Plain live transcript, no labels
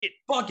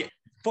Fuck it.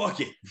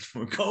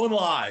 We're going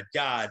live.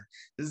 God,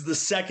 this is the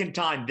second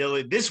time,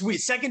 Billy. This week,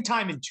 second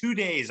time in 2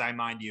 days, I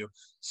mind you.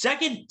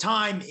 Second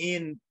time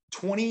in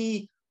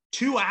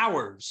 22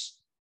 hours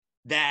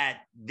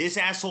that this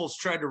asshole's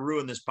tried to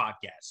ruin this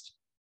podcast.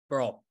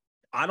 Bro,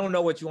 I don't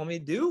know what you want me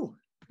to do.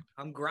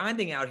 I'm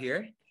grinding out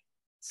here.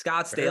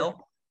 Scottsdale.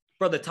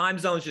 Bro, the time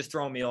zone's just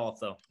throwing me off,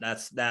 though.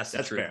 That's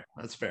fair.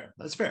 That's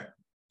fair.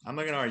 I'm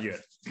not going to argue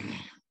it.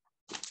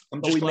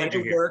 I'm just glad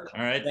you're here. Work.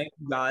 All right. Thank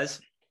you,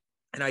 guys.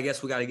 And I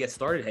guess we got to get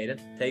started, Hayden.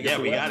 Take it.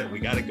 Yeah, we got it. We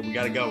got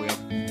to go.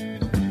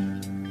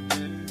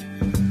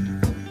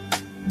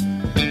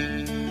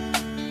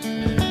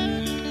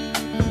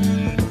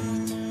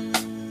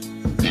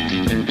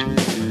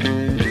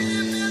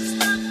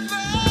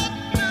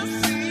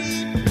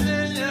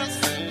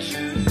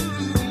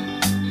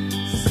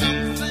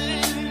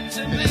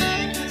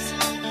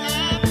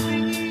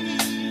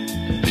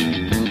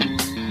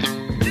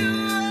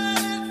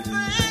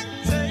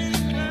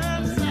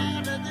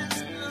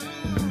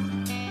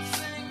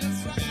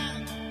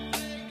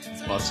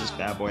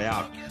 Bad boy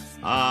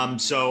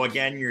out. So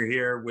again, you're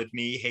here with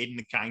me, Hayden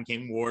the Kind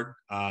King Ward,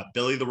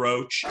 Billy the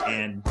Roach,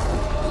 and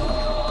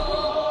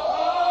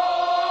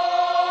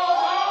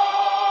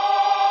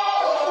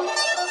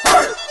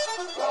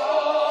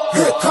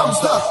here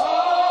comes the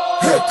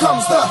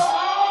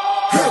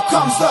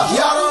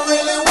y'all don't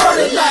really want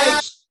it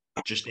like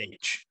just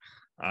H.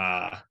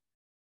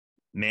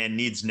 Man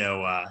needs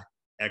no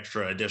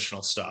extra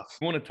additional stuff.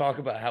 I want to talk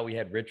about how we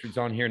had Richards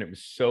on here and it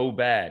was so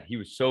bad. He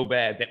was so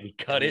bad that we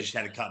cut it. Just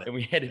had to cut it. And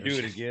we had to do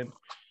it again.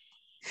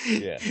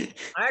 Yeah.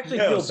 I actually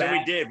feel so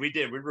bad. We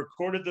did. We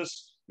recorded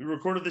this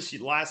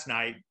last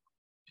night,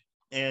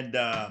 and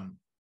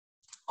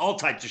all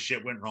types of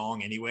shit went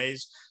wrong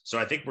anyways. So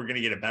I think we're going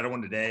to get a better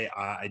one today.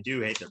 I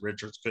do hate that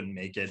Richards couldn't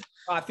make it.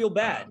 I feel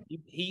bad.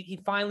 He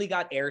finally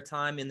got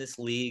airtime in this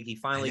league. He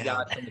finally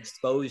got some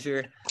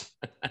exposure.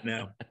 I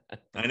know.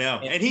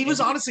 And he was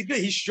honestly good.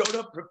 He showed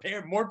up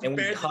prepared, more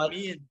prepared than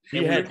me.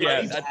 I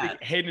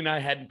think Hayden and I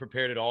hadn't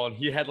prepared at all. And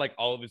he had like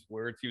all of his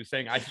words. He was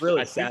saying, I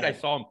think I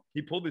saw him.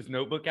 He pulled his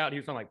notebook out. He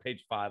was on like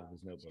page 5 of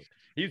his notebook.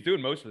 He was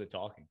doing most of the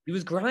talking. He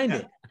was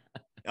grinding.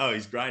 Oh,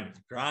 he's grinding.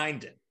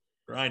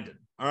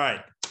 All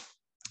right.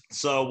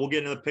 So we'll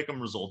get into the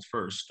pick'em results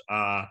first.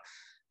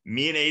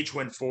 Me and H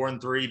went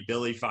 4-3,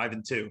 Billy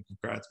 5-2.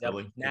 Congrats,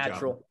 Billy.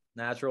 Natural.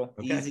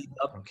 Okay. Easy.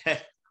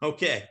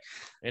 Okay.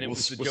 And we'll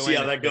see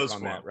how that goes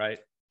for that, right?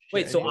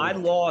 Wait, so I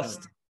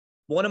lost.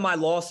 One of my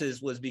losses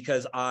was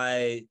because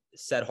I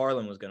said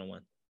Harlan was going to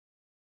win.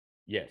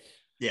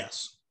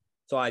 Yes.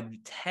 So I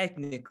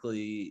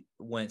technically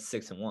went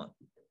 6-1.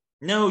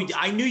 No,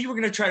 I knew you were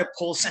going to try to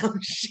pull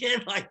some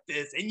shit like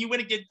this, and you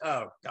wouldn't get.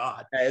 Oh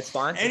God. Hey, it's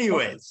fine.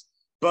 Anyways.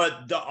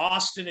 But the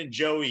Austin and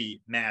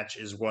Joey match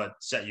is what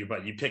set you.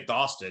 But you picked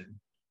Austin.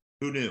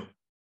 Who knew?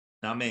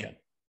 Not me.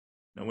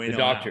 No way. The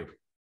doctor.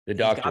 The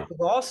doctor.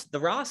 The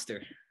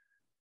roster.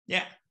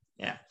 Yeah.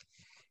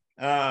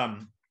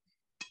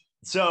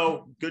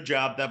 So good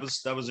job. That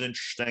was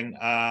interesting.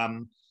 Now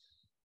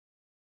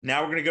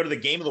we're gonna go to the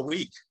game of the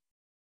week.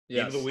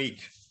 Game of the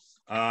week.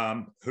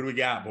 Who do we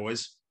got,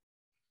 boys?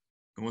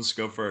 Who wants to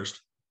go first?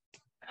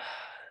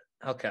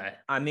 Okay.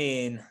 I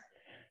mean,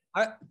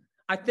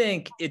 I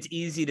think it's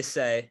easy to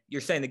say.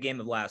 You're saying the game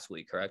of last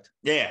week, correct?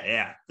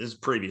 Yeah. This is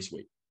previous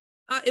week.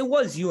 It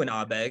was you and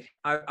Abeg.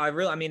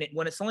 I mean,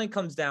 when it only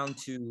comes down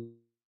to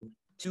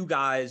 2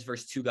 guys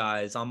versus 2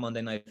 guys on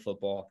Monday Night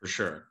Football. For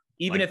sure.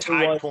 Even like if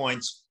tied it was,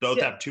 points,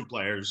 both have 2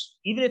 players.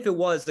 Even if it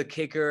was the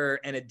kicker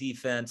and a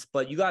defense,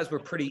 but you guys were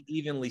pretty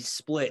evenly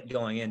split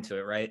going into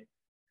it, right?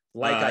 It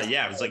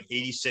was like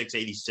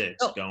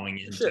 86-86 going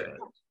into it.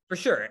 For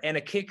sure. And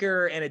a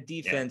kicker and a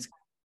defense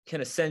can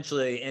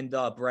essentially end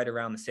up right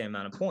around the same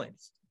amount of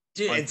points.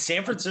 Dude, and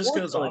San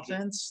Francisco's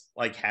offense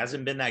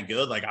hasn't been that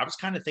good. I was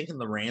kind of thinking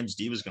the Rams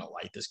D was going to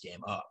light this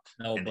game up.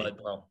 No,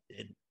 but bro,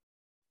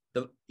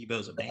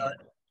 Debo's a man.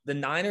 The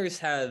Niners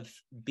have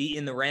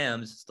beaten the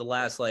Rams the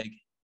last I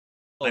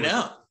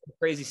know,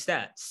 crazy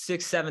stat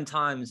 6-7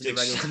 times in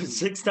the regular season.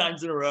 6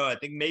 times in a row. I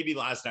think maybe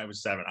last night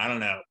was 7. I don't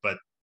know, but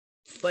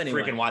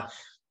anyway. Freaking wild.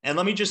 And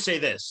let me just say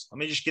this. Let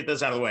me just get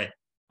this out of the way.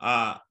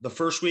 The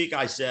first week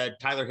I said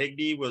Tyler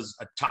Higbee was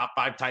a top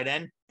 5 tight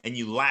end, and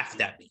you laughed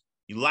at me.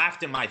 You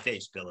laughed in my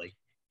face, Billy.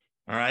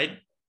 All right?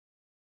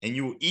 And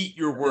you will eat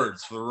your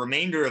words for the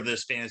remainder of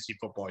this fantasy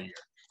football year.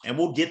 And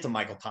we'll get to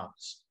Michael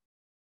Thomas.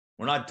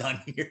 We're not done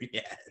here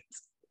yet.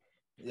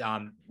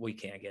 We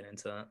can't get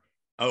into that.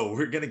 Oh,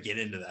 we're going to get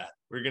into that.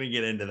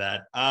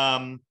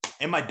 And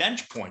my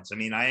bench points. I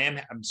mean,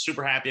 I'm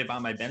super happy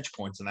about my bench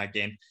points in that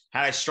game.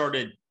 Had I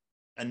started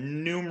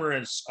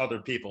numerous other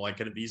people, I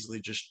could have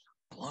easily just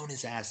blown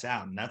his ass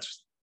out. And that'll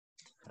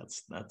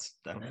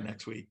be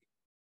next week.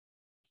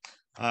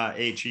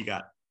 H, you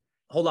got.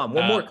 Hold on.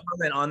 One more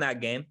comment on that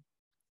game.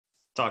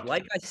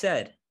 I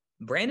said,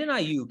 Brandon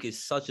Ayuk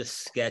is such a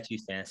sketchy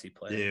fantasy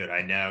player. Dude,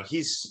 I know.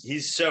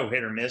 He's so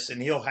hit or miss,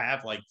 and he'll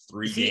have like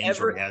 3 games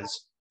where he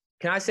has.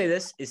 Can I say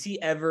this? Is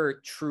he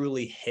ever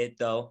truly hit,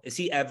 though? Is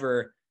he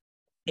ever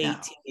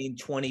 18,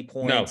 20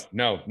 points?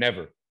 No,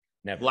 never.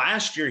 Never.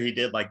 Last year he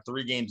did like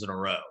 3 games in a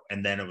row,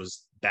 and then it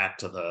was back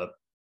to the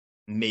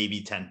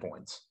maybe 10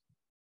 points.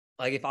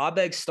 Like if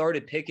Abeg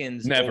started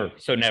Pickens, never.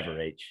 So never.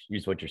 H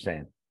is what you're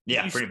saying.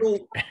 Yeah,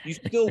 you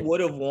still would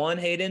have won,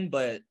 Hayden,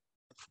 but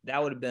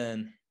that would have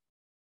been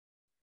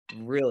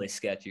really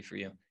sketchy for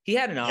you. He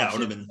had an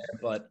option, there,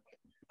 but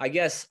I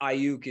guess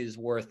Ayuk is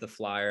worth the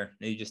flyer.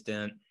 He just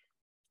didn't.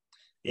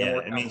 Yeah,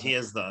 I mean he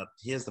has the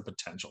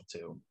potential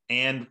to,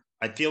 and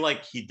I feel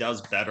like he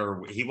does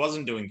better. He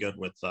wasn't doing good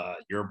with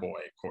your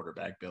boy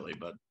quarterback Billy,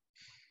 but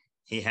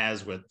he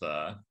has with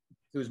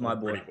who's my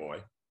boy?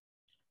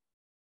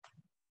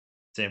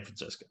 San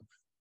Francisco,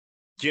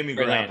 Jimmy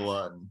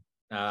Garoppolo,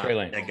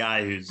 and a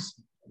guy who's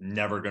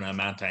never going to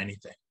amount to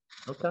anything.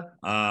 Okay.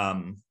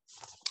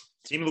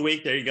 Team of the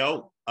week. There you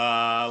go.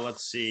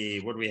 Let's see.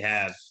 What do we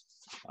have?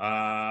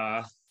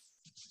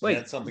 We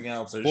had something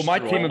else. Well, my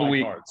team of the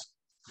week. Cards.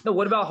 No,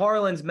 what about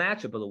Harlan's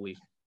matchup of the week?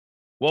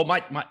 Well,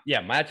 my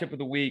matchup of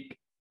the week,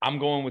 I'm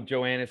going with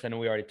Joannis. I know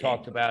we already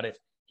talked about it.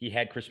 He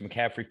had Chris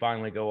McCaffrey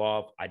finally go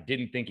off. I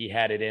didn't think he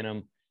had it in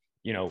him.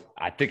 You know,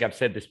 I think I've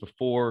said this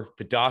before.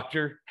 The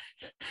doctor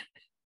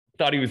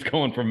thought he was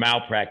going for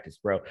malpractice,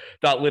 bro.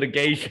 Thought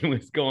litigation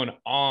was going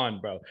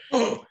on, bro.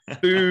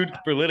 Food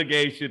for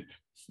litigation.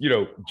 You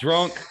know,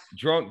 drunk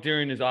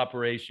during his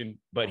operation,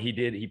 but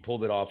he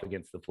pulled it off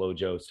against the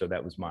Flojo. So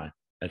that's my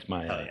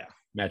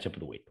matchup of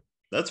the week.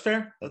 That's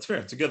fair.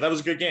 That was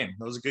a good game.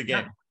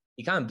 Yeah.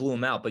 He kind of blew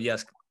him out, but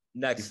yes,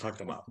 next. He fucked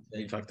him up.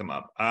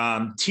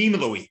 Team of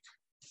the week.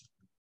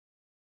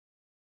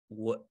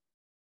 What?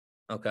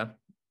 Okay.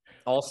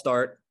 I'll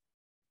start.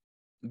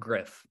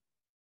 Griff.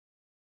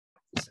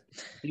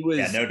 He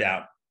was no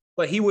doubt.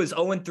 But he was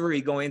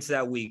 0-3 going into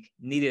that week.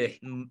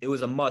 It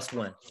was a must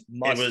win.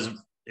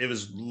 It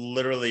was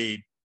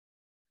literally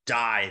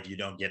die if you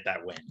don't get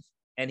that win.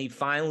 And he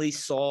finally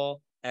saw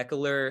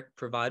Eckler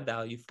provide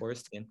value for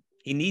his team.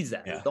 He needs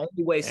that. Yeah. The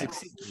only way he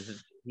succeeds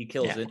is he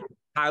kills it.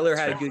 Tyler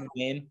had a good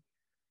game.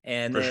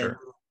 And then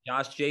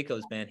Josh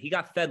Jacobs, man, he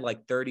got fed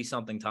like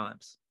 30-something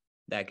times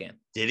that game.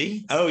 Did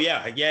he? Oh,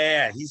 yeah.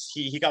 Yeah.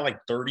 He got like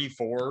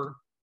 34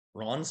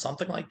 runs,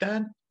 something like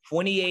that.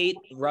 28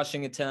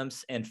 rushing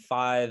attempts and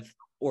 5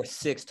 or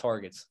 6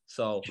 targets.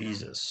 So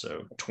Jesus.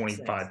 So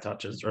 25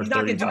 touches or he's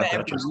not 35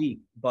 touches every week,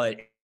 but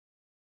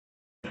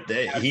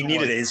he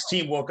needed it. His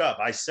team woke up.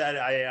 I said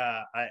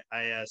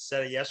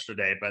said it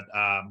yesterday, but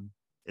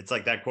it's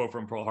like that quote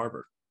from Pearl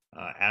Harbor,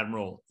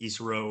 Admiral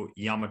Isaro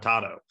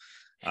Yamamoto.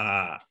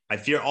 I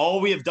fear all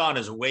we have done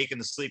is awaken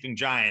the sleeping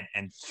giant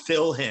and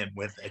fill him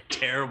with a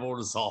terrible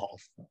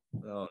resolve.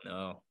 Oh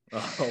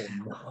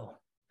no.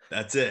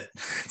 That's it.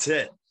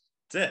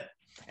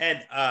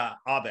 And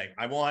Abeg,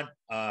 I want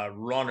a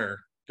runner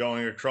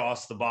going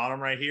across the bottom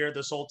right here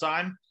this whole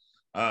time.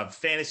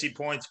 Fantasy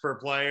points per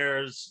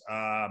players,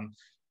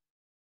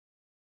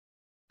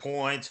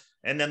 points,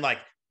 and then like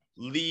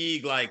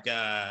league, like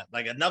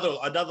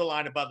another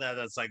line above that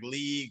that's like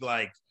league,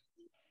 like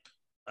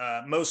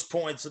most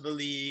points of the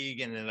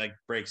league, and then like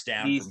breaks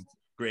down from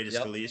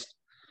greatest to least.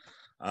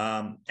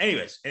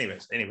 Anyways.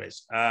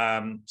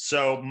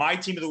 So my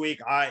team of the week,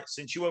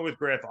 since you went with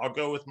Griff, I'll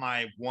go with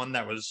my one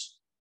that was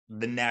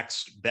the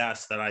next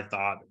best that I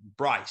thought.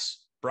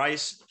 Bryce,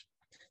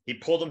 he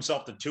pulled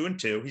himself to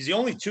 2-2. He's the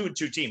only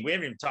 2-2 team. We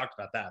haven't even talked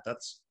about that.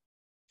 That's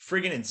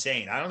friggin'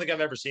 insane. I don't think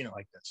I've ever seen it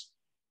like this.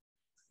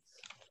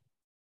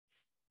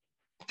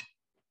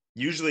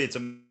 Usually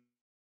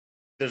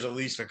there's at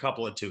least a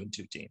couple of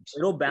 2-2 teams.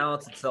 It'll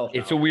balance itself out.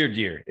 It's a weird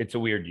year. It's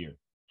weird.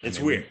 It's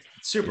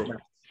super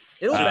weird.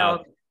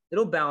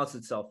 It'll balance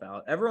itself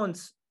out.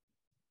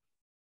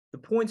 The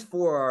points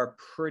for are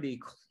pretty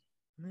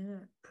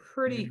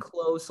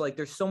close. Like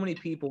there's so many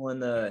people in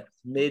the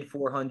mid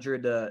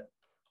 400 to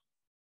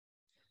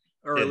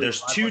early.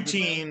 There's 2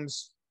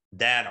 teams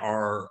that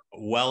are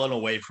well and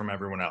away from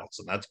everyone else,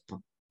 and that's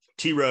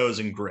T Rose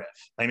and Griff.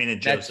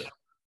 And Joseph.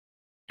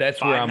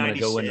 That's where I'm going to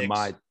go into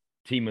my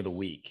team of the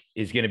week.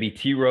 Is going to be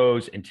T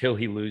Rose until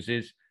he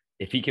loses.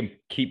 If he can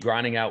keep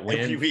grinding out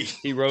wins,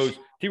 T Rose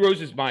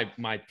is my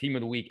team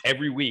of the week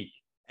every week.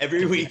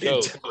 Every week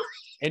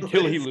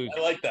until he loses.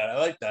 I like that.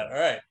 All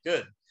right,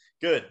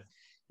 good.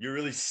 You're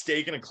really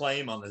staking a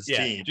claim on this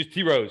team. Just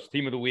T Rose,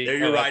 team of the week.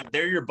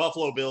 They're your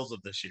Buffalo Bills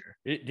of this year.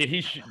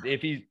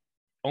 If he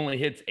only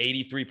hits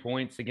 83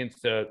 points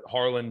against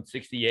Harlan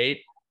 68,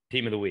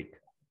 team of the week.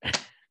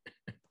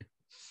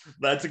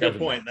 That's a good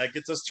point. That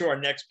gets us to our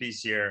next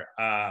piece here.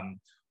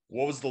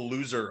 What was the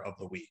loser of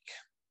the week?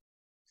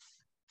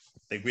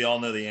 I think we all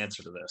know the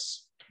answer to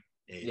this.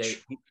 Yeah,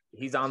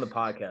 he's on the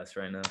podcast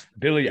right now.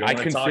 Billy, I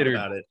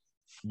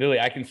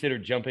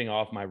considered jumping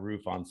off my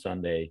roof on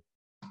Sunday,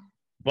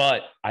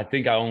 but I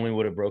think I only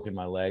would have broken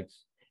my legs.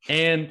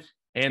 And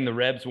the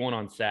Rebs won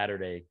on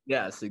Saturday.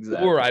 Yes,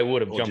 exactly. Or I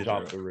would have jumped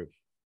off the roof.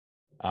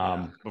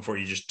 Before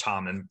you just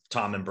Tom and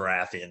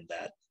Baratheon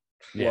that.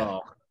 Yeah.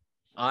 Well,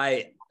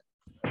 if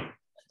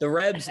the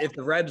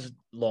Rebs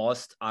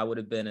lost, I would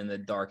have been in the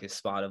darkest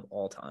spot of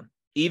all time.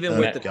 Even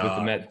with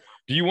the Mets.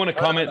 Do you want to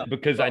comment?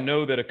 Because I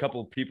know that a couple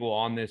of people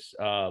on this,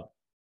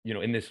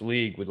 in this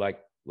league would like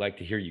like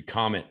to hear you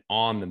comment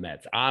on the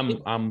Mets.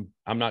 I'm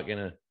not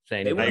gonna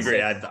say anything. I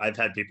agree. I've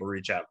had people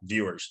reach out,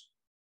 viewers.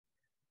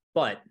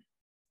 But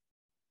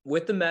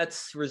with the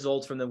Mets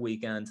results from the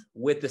weekend,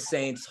 with the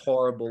Saints'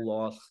 horrible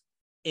loss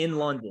in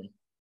London,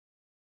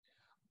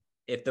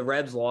 if the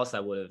Rebs lost, I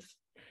would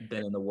have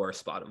been in the worst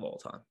spot of all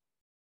time.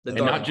 And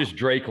not just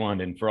Drake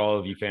London, for all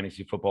of you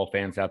fantasy football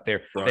fans out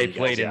there. They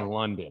played in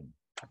London.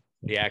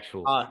 The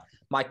actual.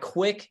 My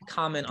quick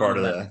comment part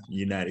of the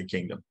United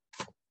Kingdom.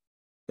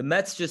 The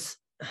Mets just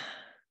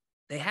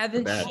they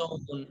haven't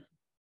shown.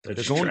 They're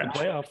going to the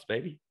playoffs,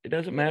 baby. It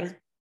doesn't matter.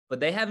 But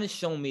they haven't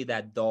shown me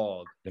that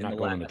dog. They're not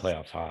going in the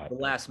playoffs hot. The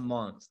last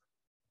month.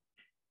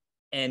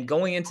 And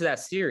going into that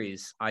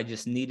series, I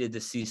just needed to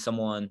see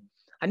someone.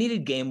 I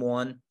needed game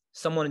one,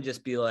 someone to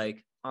just be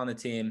like on the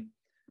team,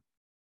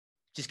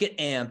 just get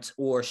amped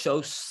or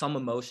show some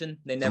emotion.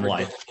 They never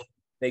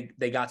did.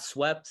 They got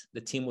swept. The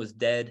team was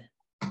dead.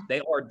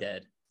 They are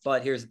dead.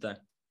 But here's the thing.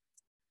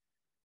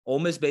 Ole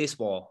Miss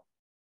baseball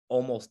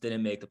almost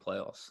didn't make the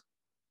playoffs.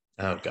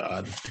 Oh,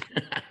 God.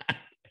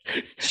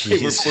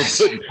 We're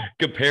putting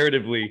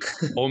comparatively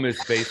Ole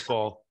Miss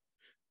baseball,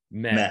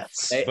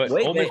 Mets. But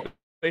Ole Miss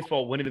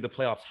baseball went into the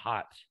playoffs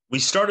hot. We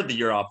started the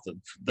year off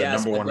the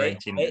number one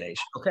ranked team in the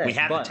nation. Okay, we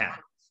had the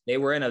talent. They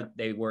were in a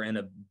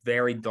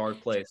very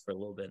dark place for a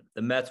little bit.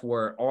 The Mets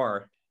were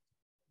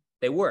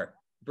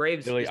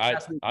Braves. Billy, I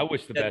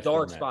wish the best.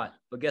 Dark spot,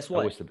 but guess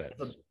what? I wish the best.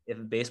 If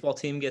a baseball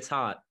team gets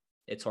hot,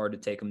 it's hard to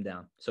take them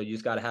down. So you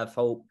just got to have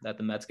hope that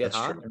the Mets get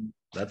hot.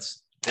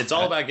 It's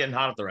all about getting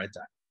hot at the right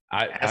time.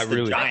 I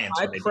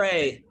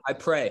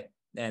pray,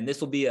 and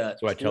this will be a.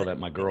 So I tell that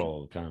my girl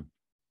all the time.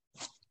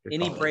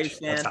 Any Braves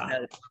fan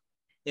that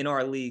in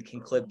our league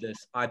can clip this.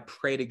 I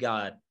pray to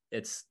God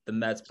it's the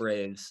Mets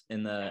Braves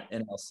in the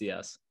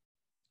NLCS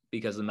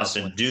because the Mets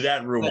do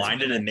that,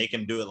 rewind it, and make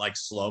him do it like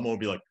slow mo.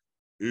 Be like,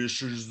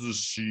 this is the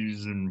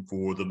season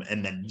for them,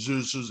 and then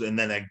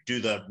like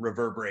do the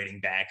reverberating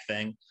back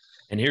thing.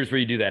 And here's where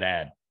you do that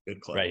ad.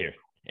 Good clip right here.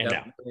 And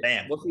now,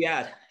 bam. What's the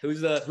ad?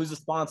 Who's the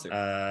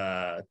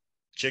sponsor?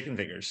 Chicken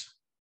Fingers.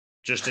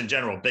 Just in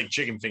general, Big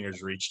Chicken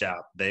Fingers reached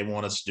out. They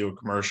want us to do a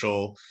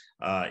commercial.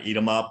 Eat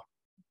them up,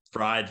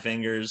 fried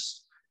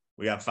fingers.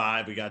 We got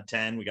 5, we got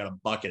 10, we got a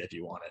bucket if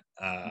you want it.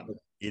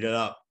 Eat it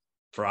up.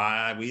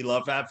 Fry. We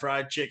love that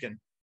fried chicken.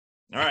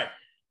 All right.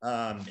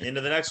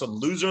 Into the next one.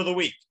 Loser of the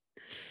week.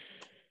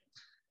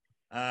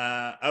 We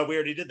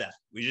already did that.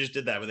 We just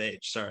did that with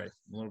H. Sorry, a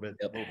little bit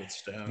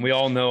stoned. We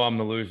all know I'm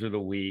the loser of the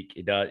week.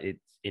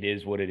 It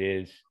is what it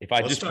is. If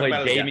I just played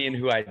Damian,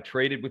 who I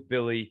traded with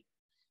Billy,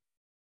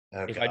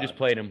 if I just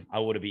played him, I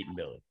would have beaten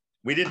Billy.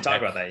 We didn't talk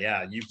about that.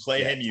 Yeah, you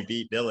play him, you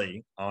beat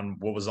Billy on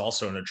what was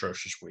also an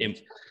atrocious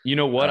week. You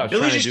know what?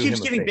 Billy just keeps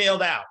getting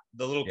bailed out.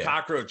 The little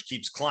cockroach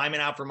keeps climbing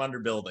out from under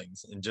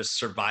buildings and just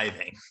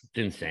surviving. It's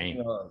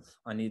insane.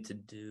 I need to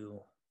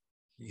do.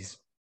 Is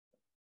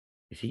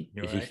he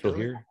still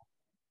here?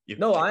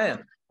 No, I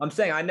am. I'm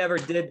saying I never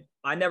did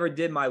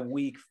my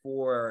week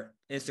 4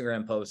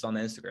 Instagram posts on the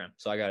Instagram,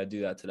 so I got to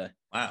do that today.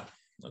 Wow.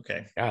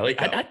 Okay.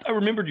 I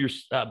remembered your,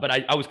 but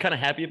I was kind of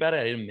happy about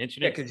it. I didn't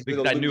mention it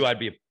because I knew I'd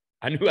be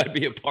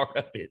a part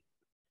of it.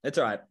 It's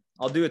all right.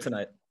 I'll do it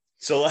tonight.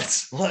 So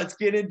let's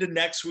get into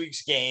next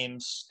week's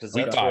games because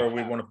that's where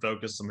we want to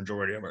focus the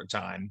majority of our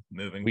time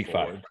moving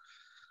forward.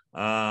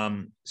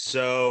 5.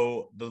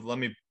 So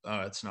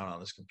it's not on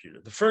this computer.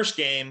 The first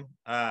game,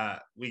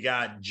 we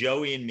got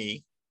Joey and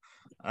me.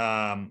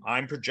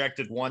 I'm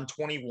projected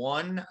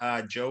 121.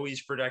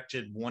 Joey's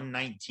projected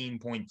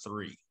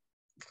 119.3.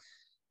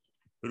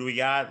 Who do we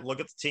got? Look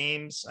at the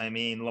teams. I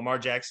mean, Lamar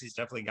Jackson's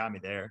definitely got me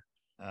there.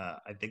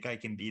 I think I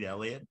can beat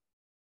Elliott.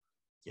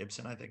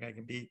 Gibson, I think I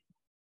can beat.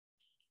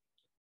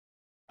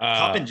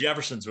 Cup and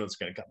Jefferson's what it's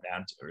going to come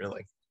down to,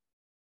 really.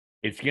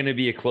 It's going to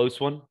be a close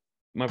one,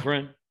 my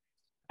friend.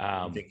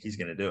 I think he's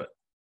going to do it.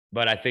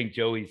 But I think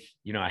Joey's,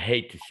 I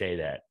hate to say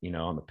that,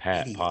 on the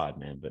pod,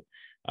 man. But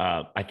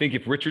I think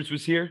if Richards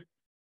was here,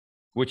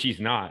 which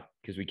he's not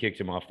because we kicked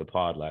him off the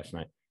pod last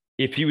night.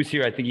 If he was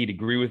here, I think he'd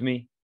agree with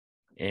me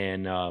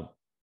and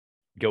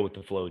go with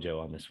the flow, Joe,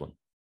 on this one.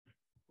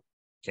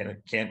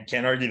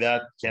 Can't argue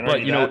that.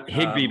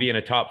 Higbee being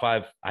a top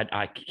 5,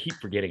 I keep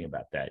forgetting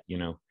about that.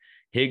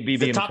 Higbee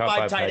being a top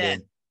 5 tight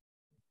end.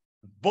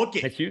 Book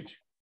it. That's huge.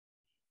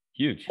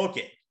 Book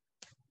it.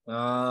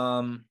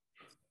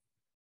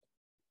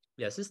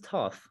 This is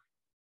tough.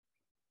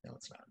 No,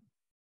 it's not.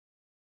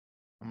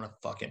 I'm gonna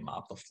fucking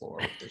mop the floor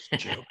with this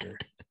joker.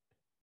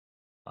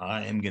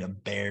 I am gonna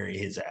bury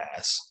his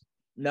ass.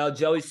 No,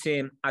 Joey's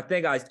team. I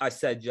think I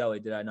said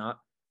Joey. Did I not?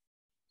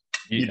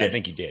 You did. I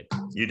think you did.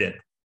 You did.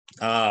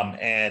 I'm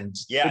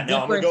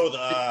gonna go with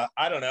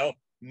I don't know,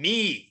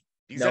 me,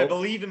 because I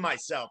believe in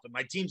myself and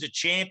my team's a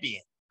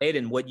champion.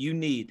 Aiden, what you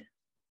need,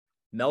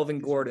 Melvin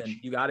Gordon.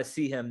 You got to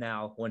see him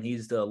now when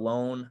he's the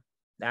lone.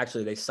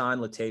 Actually, they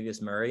signed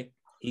Latavius Murray.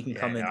 He can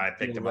come in. I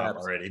picked him up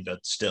already,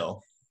 but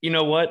still. You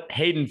know what?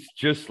 Hayden's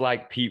just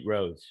like Pete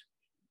Rose.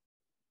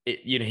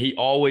 He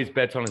always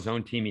bets on his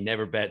own team. He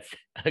never bets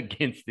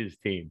against his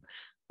team.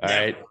 All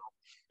right.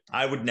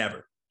 I would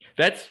never.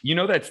 That's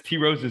T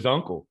Rose's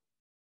uncle,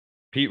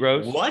 Pete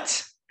Rose.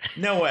 What?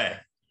 No way.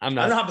 I'm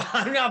not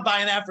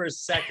buying that for a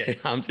second.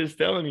 I'm just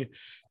telling you.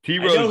 T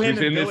Rose is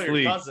in this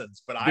league.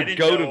 Cousins, but I didn't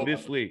know. The goat of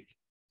this league.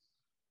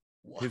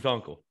 What? His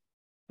uncle.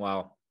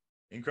 Wow.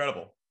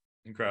 Incredible.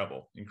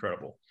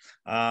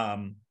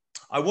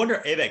 I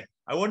wonder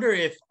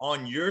if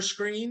on your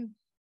screen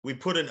we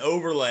put an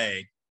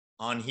overlay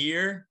on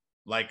here,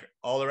 like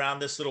all around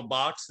this little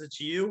box that's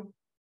you.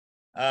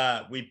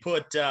 We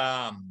put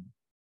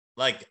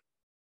like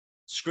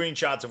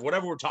screenshots of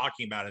whatever we're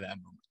talking about at that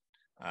moment.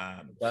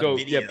 So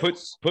videos. Yeah,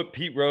 put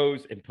Pete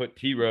Rose and put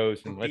T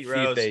Rose, and let's see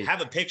if they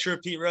have a picture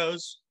of Pete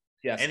Rose.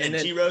 Yes, and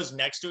then T Rose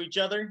next to each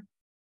other,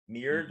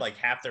 mirrored like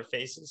half their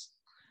faces.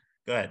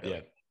 Go ahead, Bill.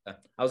 Yeah.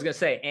 I was gonna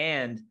say,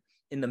 and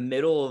in the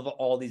middle of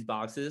all these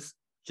boxes,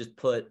 just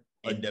put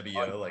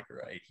NWO like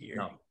right here.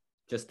 No,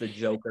 just the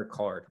Joker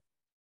card.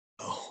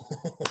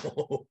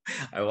 Oh,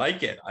 I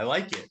like it.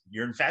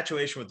 Your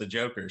infatuation with the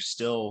Joker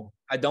still.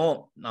 I'm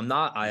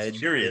not. It's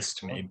curious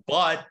to me,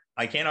 but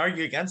I can't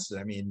argue against it.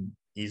 I mean,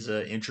 he's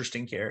an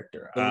interesting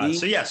character.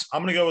 So yes,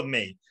 I'm gonna go with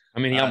me. I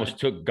mean, he almost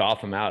took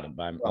Gotham out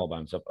all by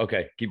himself.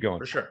 Okay, keep going.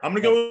 For sure. I'm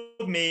gonna go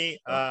with me.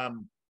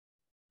 I'm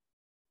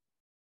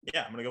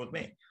gonna go with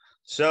me.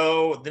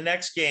 So the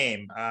next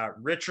game,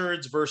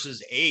 Richards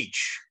versus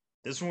H.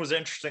 This one was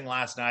interesting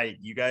last night.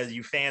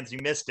 You fans, you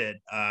missed it.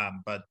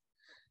 But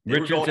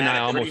Richards and I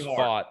almost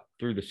fought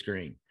through the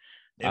screen.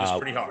 It was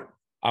pretty hard.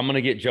 I'm going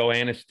to get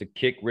Joannis to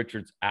kick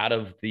Richards out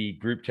of the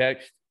group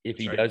text if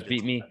he does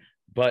beat me.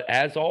 But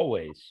as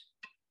always,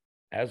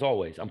 I'm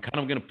kind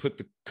of going to put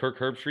the Kirk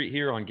Herbstreit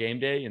here on game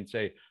day and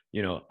say,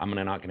 I'm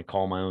not going to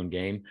call my own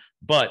game.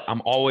 But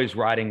I'm always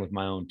riding with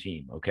my own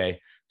team,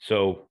 okay?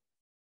 So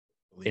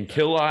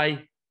until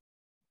I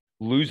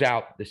lose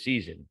out the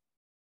season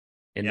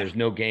and there's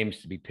no games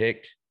to be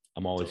picked,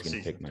 I'm always going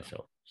to pick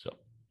myself. So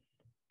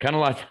kind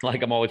of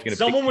like I'm always going to pick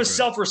someone with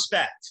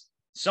self-respect.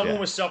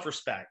 With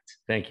self-respect.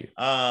 Thank you.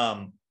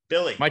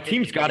 Billy. My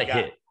team's got to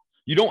hit.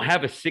 You don't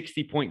have a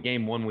 60-point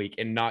game one week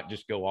and not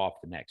just go off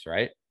the next,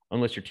 right?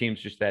 Unless your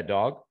team's just that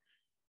dog.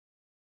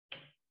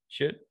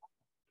 Shit.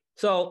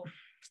 So,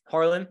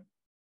 Harlan.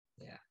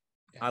 Yeah.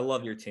 I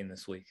love your team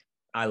this week.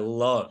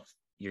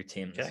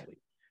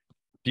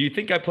 Do you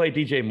think I play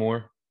DJ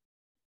Moore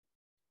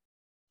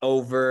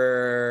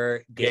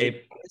over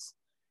Gabe?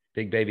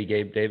 Big baby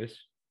Gabe Davis?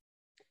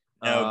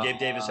 No, Gabe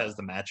Davis has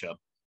the matchup.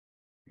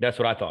 That's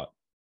what I thought.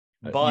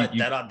 But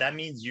that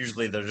means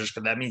usually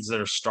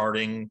they're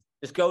starting.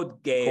 Just go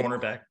Gabe.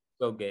 Cornerback.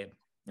 Go Gabe.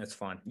 That's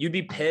fine. You'd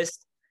be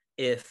pissed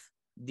if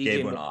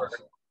DJ Moore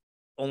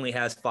only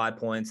has 5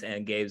 points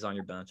and Gabe's on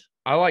your bench.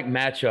 I like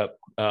matchup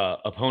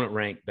opponent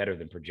rank better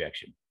than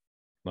projection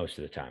most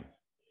of the time.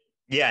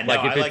 Yeah,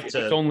 no, if it's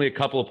only a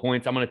couple of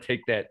points, I'm going to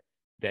take that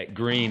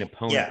green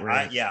opponent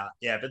rank. Yeah.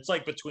 If it's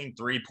like between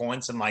 3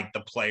 points and like the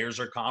players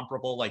are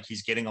comparable, like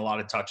he's getting a lot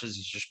of touches,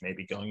 he's just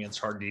maybe going against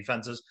hard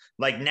defenses.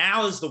 Like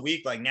now is the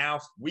week, like now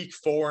week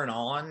 4 and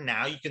on,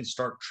 now you can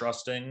start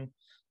trusting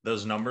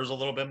those numbers a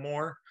little bit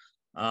more.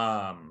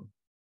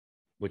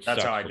 Which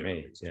that's sucks how I for do me.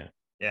 it. Yeah.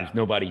 There's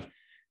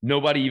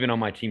nobody even on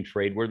my team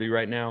trade worthy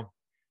right now.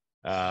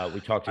 We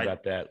talked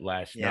about that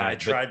last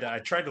night. I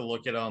tried to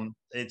look at them.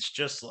 It's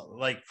just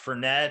like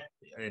Fournette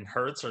and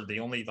Hurts are the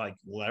only like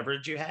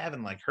leverage you have,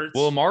 and like Hurts.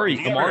 Well, Amari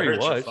was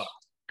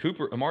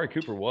Amari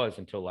Cooper was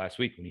until last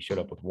week when he showed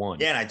up with 1.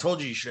 Yeah, and I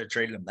told you should have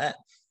traded him then.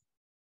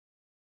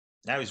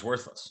 Now he's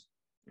worthless.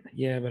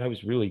 Yeah, but I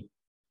was really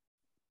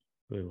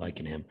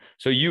liking him.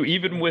 So you,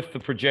 even with the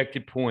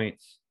projected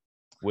points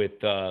with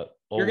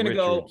you're gonna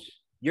go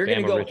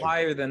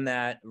higher than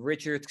that.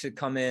 Richards could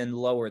come in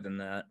lower than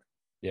that.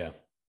 Yeah.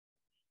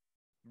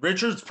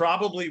 Richards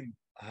probably,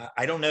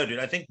 I don't know, dude.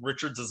 I think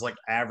Richards is like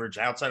average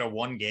outside of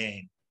one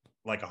game,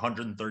 like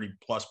 130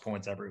 plus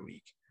points every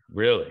week.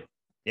 Really?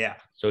 Yeah.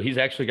 So he's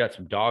actually got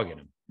some dog in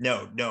him.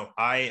 No.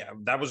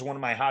 That was one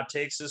of my hot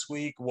takes this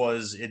week.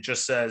 Was it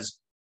just says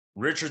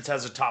Richards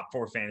has a top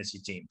 4 fantasy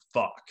team?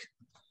 Fuck.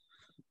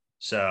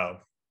 So.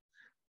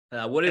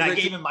 I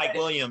gave him Mike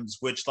Williams,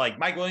 which like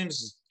Mike Williams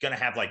is going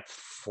to have like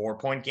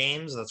 4-point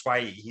games. That's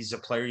why he's a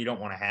player you don't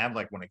want to have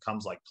like when it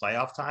comes like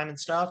playoff time and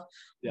stuff.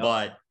 Yeah.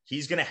 But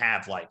he's going to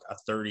have like a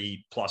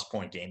 30 plus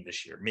point game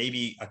this year,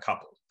 maybe a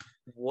couple.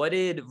 What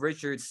did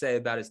Richards say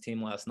about his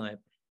team last night?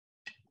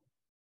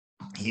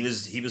 He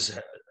was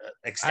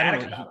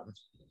ecstatic about him.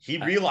 He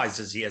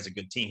realizes he has a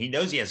good team. He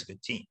knows he has a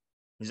good team.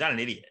 He's not an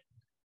idiot.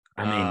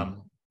 I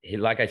mean,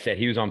 like I said,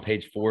 he was on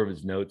page 4 of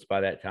his notes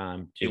by that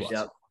time.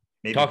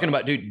 Maybe. Talking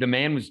about, dude, the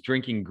man was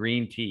drinking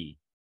green tea.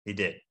 He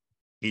did.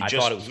 I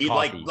thought it was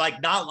coffee.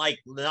 not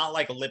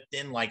like a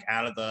Lipton, like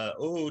out of the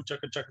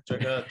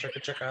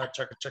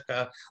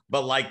chugga,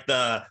 but like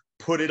the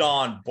put it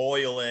on,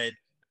 boil it,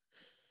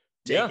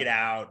 take it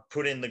out,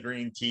 put in the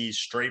green tea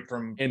straight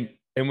from.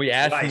 And we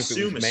asked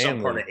him if it was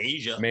some part of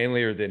Asia,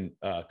 manlier than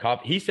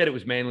coffee. He said it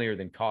was manlier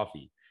than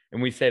coffee,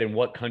 and we said in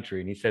what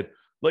country, and he said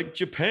like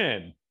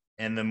Japan.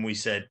 And then we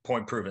said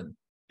point proven.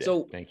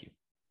 So thank you.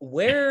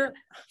 Where?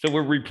 So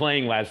we're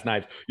replaying last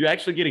night. You're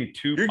actually getting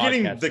two. You're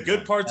getting the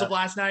good parts of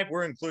last night.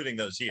 We're including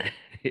those here.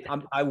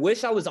 I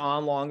wish I was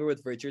on longer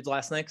with Richards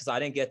last night because I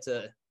didn't get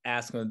to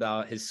ask him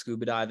about his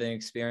scuba diving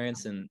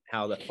experience and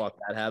how the fuck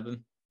that happened.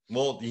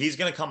 Well, he's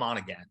gonna come on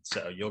again,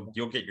 so you'll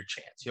get your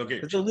chance. You'll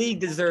get your chance. The league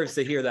deserves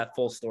to hear that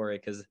full story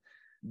because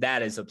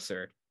that is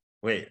absurd.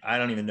 Wait, I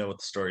don't even know what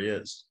the story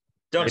is.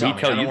 Don't tell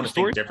me. I don't want to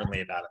think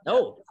differently about it.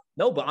 No,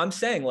 but I'm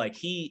saying like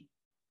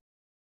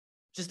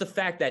just the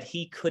fact that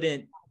he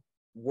couldn't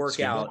work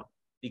out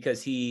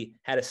because he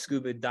had a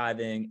scuba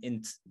diving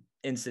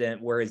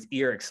incident where his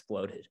ear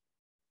exploded.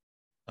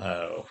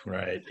 Oh,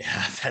 right.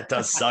 Yeah, that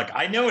does suck.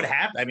 I know it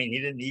happened. I mean,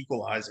 he didn't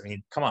equalize. I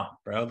mean, come on,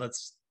 bro.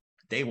 That's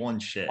day one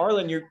shit.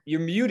 Harlan, you're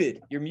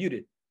muted. You're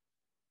muted.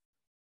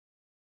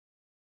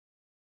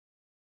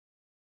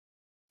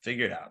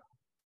 Figure it out.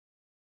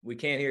 We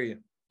can't hear you.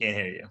 Can't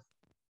hear you.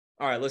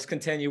 All right, let's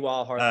continue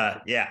while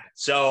Harlan. Yeah.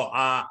 So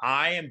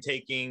I am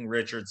taking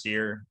Richards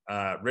here.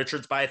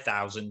 Richards by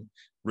 1,000.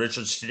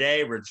 Richards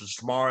today, Richards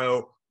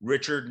tomorrow,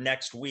 Richard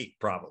next week,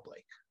 probably.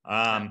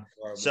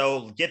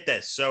 So get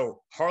this.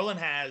 So Harlan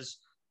has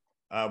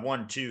 5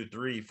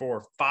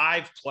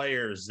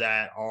 players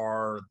that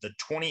are the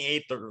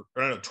 28th or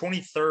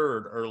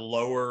 23rd or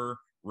lower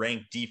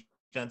ranked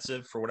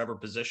defensive for whatever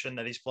position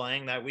that he's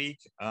playing that week.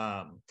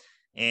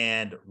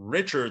 And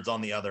Richards,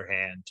 on the other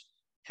hand,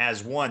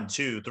 has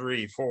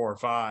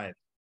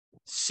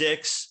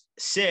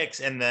 6,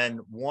 and then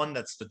one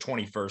that's the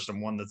 21st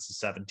and one that's the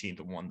 17th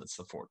and one that's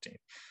the 14th.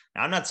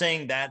 Now, I'm not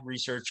saying that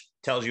research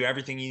tells you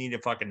everything you need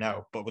to fucking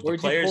know, but with the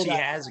players he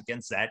has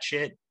against that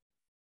shit.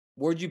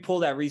 Where'd you pull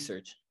that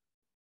research?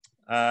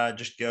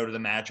 Just go to the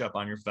matchup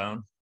on your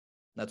phone.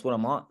 That's what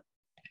I'm on.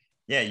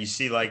 Yeah, you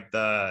see like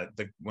the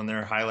when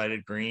they're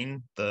highlighted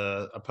green,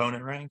 the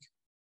opponent rank.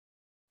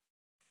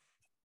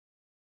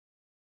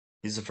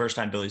 This is the first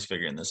time Billy's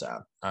figuring this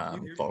out,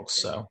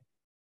 folks. So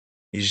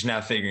he's just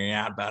now figuring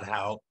out about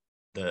how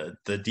the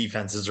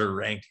defenses are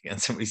ranked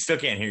against him. We still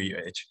can't hear you,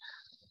 H.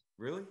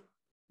 Really?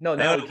 No,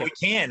 we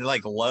can.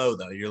 Like low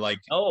though. You're like,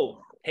 oh,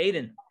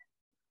 Hayden,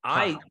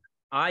 I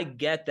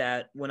get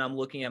that when I'm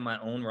looking at my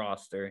own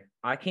roster.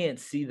 I can't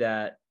see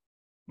that.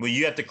 Well,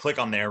 you have to click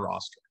on their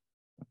roster.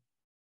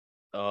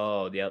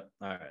 Oh, yep.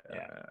 All right.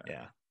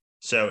 Yeah.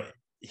 So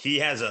he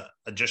has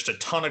just a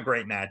ton of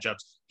great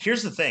matchups.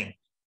 Here's the thing.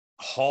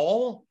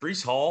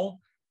 Breece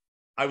Hall,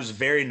 I was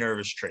very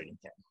nervous trading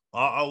him.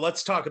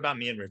 Let's talk about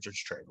me and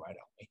Richard's trade, why don't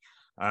we?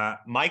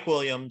 Mike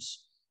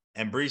Williams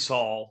and Breece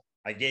Hall,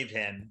 I gave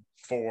him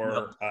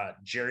for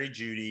Jerry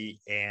Jeudy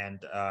and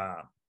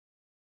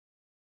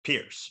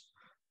Pierce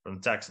from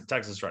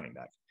Texas running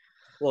back.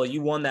 Well,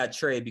 you won that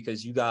trade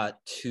because you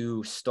got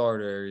 2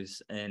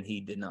 starters and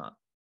he did not.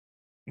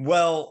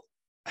 Well,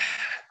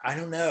 I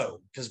don't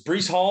know because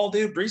Breece Hall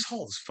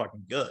is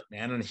fucking good,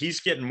 man, and he's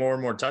getting more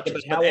and more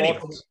touches.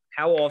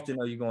 How often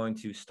are you going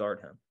to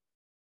start him?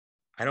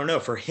 I don't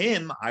know. For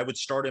him, I would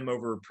start him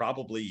over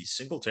probably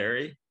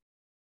Singletary.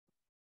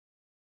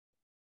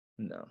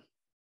 No.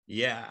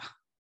 Yeah.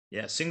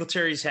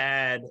 Singletary's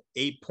had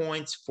 8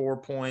 points,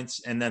 4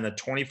 points, and then a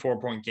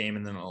 24-point game,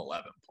 and then an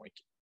 11-point game.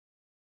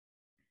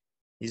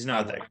 He's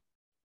not that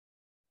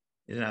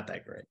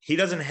great. He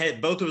doesn't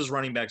hit. Both of his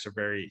running backs are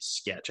very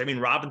sketch. I mean,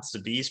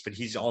 Robinson's a beast, but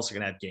he's also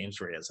going to have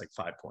games where he has like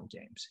 5-point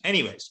games.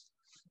 Anyways,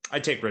 I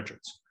take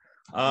Richards.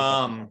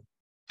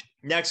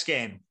 Next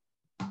game,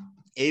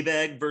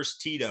 Abeg versus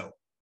Tito.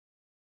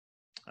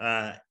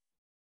 Abeg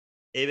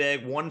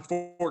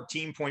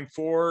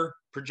 114.4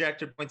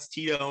 projected points.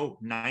 Tito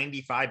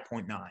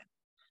 95.9.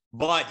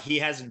 But he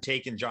hasn't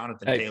taken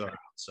Jonathan Taylor out.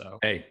 So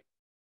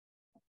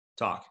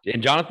talk.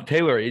 And Jonathan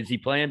Taylor, is he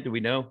playing? Do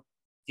we know?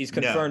 He's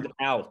confirmed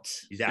out.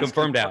 He's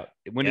confirmed out.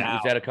 When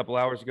was that? A couple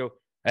hours ago?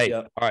 Hey,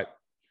 All right.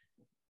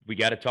 We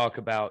got to talk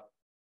about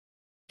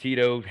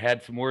Tito.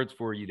 Had some words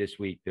for you this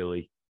week,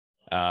 Billy.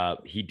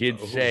 He did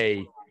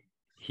say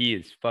he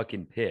is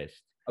fucking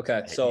pissed.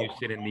 Okay, so you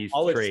sit in these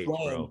trades,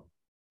 bro.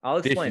 I'll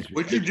explain.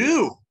 What'd you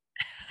do?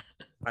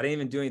 I didn't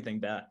even do anything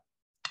bad.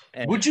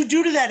 What'd you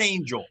do to that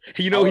angel?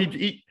 You know,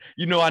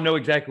 I know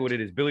exactly what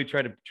it is. Billy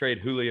tried to trade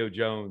Julio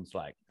Jones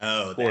like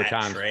 4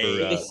 times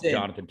for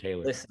Jonathan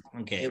Taylor. Listen,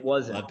 okay, it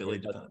wasn't. Let Billy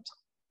do that.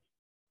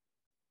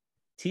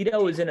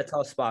 Tito is in a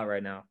tough spot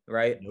right now,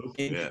 right?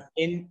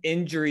 In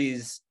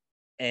injuries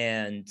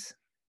and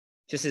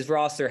just his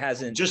roster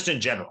hasn't. Just in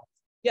general.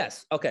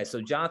 Yes. Okay.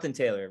 So Jonathan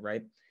Taylor,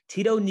 right?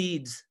 Tito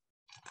needs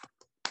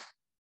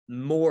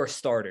more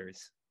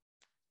starters.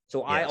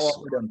 So I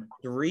offered him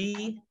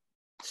 3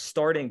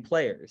 starting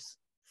players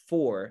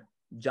for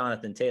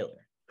Jonathan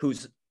Taylor,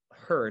 who's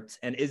hurt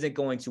and isn't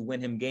going to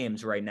win him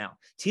games right now.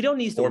 Tito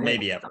needs to win.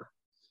 Maybe ever.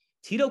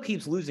 Tito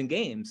keeps losing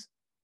games.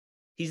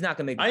 He's not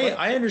going to make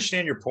I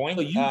understand your point.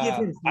 So you give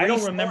him I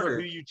don't remember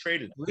who you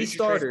traded. 3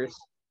 starters.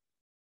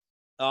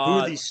 Who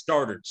are these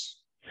starters?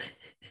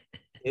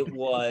 It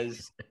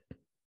was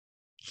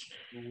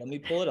let me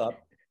pull it up.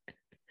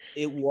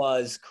 It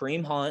was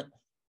Kareem Hunt,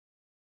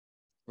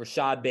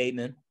 Rashad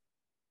Bateman.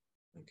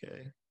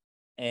 Okay.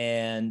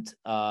 and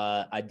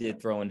I did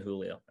throw in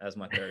Julio as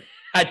my third.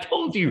 I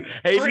told you.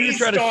 Hey, you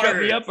tried to shut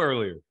me up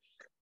earlier.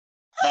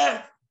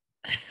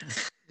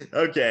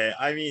 Okay.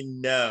 I mean,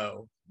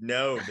 no,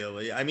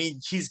 Billy. I mean,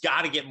 he's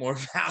got to get more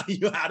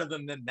value out of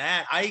him than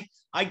that.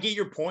 I get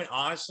your point,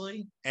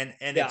 honestly. And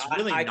it's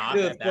really I not.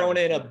 could have thrown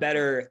in a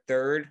better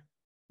third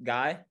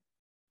guy,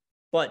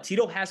 but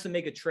Tito has to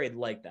make a trade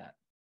like that.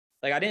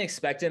 Like, I didn't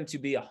expect him to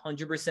be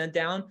 100%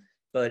 down,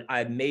 but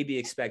I maybe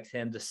expect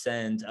him to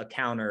send a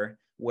counter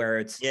where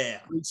it's 3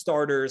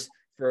 starters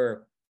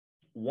for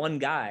one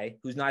guy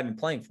who's not even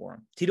playing for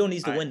him. Tito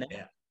needs to win that.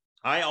 Yeah.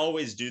 I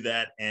always do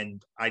that,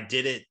 and I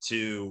did it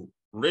to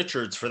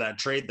Richards for that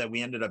trade that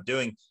we ended up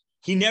doing.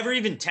 He never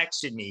even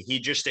texted me. He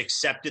just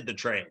accepted the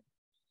trade.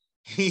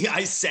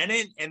 I sent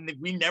it, and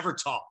we never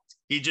talked.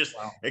 He just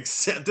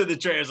accepted the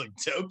trade. I was like,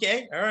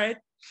 okay, all right,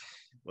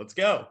 let's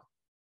go.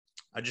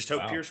 I just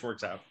hope Pierce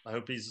works out. I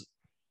hope he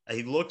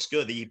looks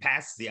good. He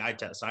passes the eye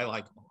test. I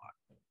like him a lot.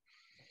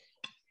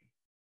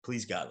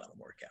 Please God, let him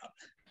work out.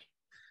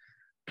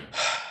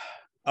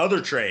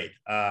 Other trade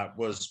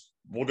was,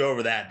 we'll go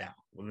over that now.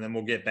 And then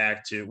we'll get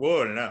back to,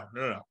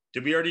 no.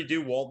 Did we already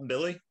do Walt and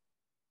Billy?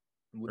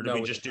 Or did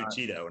we just do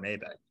Tito and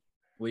Abeg?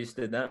 We just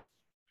did that.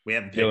 We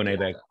haven't picked Tito and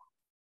Abeg.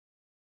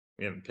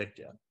 We haven't picked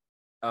yet.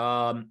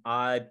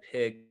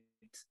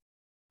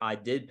 I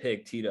did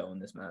pick Tito in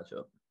this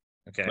matchup.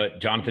 Okay. But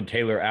Jonathan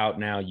Taylor out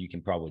now. You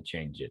can probably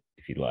change it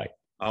if you'd like.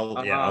 I'll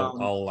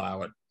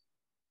allow it.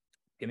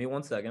 Give me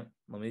 1 second.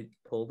 Let me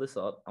pull this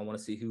up. I want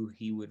to see who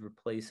he would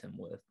replace him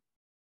with.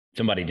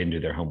 Somebody didn't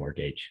do their homework,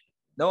 H.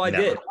 No, I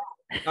did.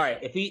 All right.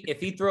 If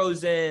he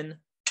throws in,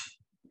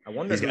 I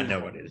wonder. He's got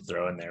nobody to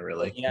throw in there,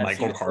 really. Yeah,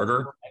 Michael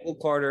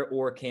Carter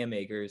or Cam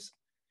Akers.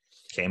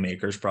 Cam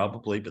Akers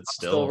probably, but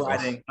still.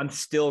 I'm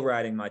still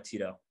riding my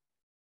Tito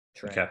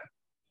train.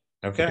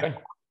 Okay.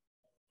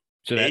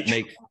 So that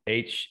makes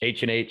H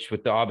and H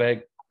with the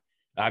Abeg.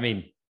 I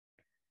mean,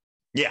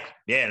 no,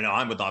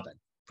 I'm with Abeg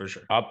for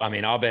sure.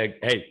 Abeg.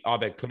 Hey,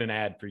 Abeg, put an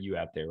ad for you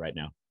out there right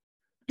now.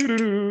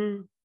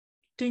 Ding,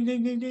 ding,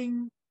 ding,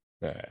 ding.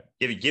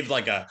 Give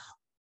like a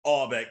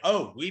Abeg.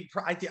 Oh,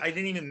 I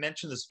didn't even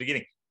mention this at the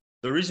beginning.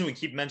 The reason we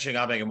keep mentioning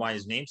Abeg and why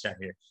his name's not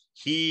here,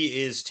 he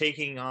is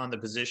taking on the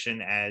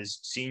position as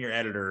senior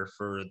editor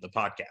for the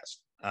podcast.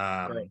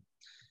 Right.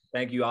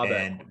 Thank you, Abeg.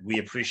 And we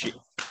appreciate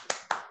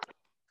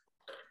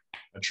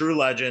a true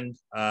legend.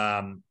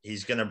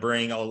 He's going to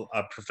bring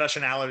a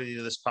professionality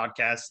to this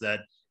podcast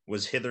that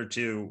was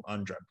hitherto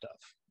undreamt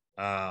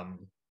of.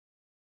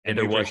 And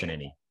there wasn't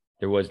any.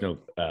 There was no.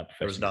 There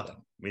was nothing.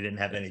 We didn't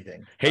have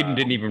anything. Hayden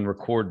didn't even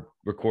record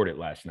it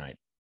last night.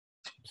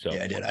 So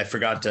yeah, I did. I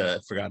forgot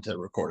to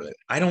record it.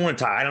 I don't want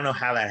to talk. I don't know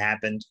how that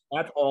happened.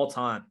 That's all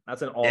time.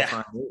 That's an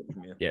all-time move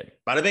from you. Yeah.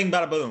 Bada bing,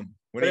 bada boom.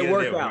 What are you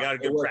gonna do? We got a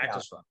good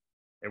practice run.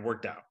 It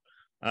worked out.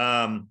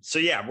 So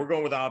yeah, we're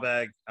going with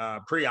Abeg.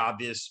 Pretty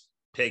obvious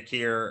pick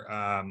here.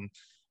 I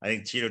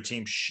think Tito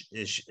team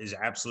is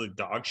absolute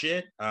dog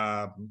shit.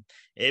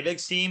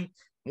 Abeg's team,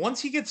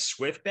 once he gets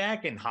Swift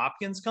back and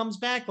Hopkins comes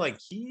back, like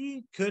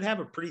he could have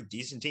a pretty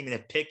decent team. And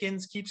if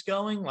Pickens keeps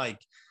going,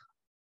 like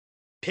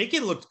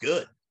Pickett looked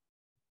good.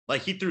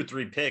 Like he threw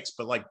 3 picks,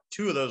 but like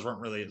 2 of those weren't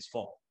really his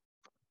fault.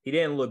 He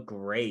didn't look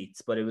great,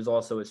 but it was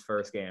also his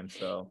first game.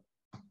 So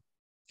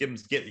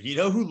you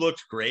know who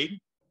looked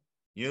great?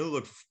 You know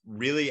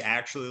who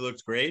actually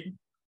looked great?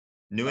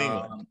 New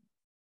England.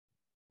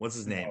 What's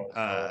his name?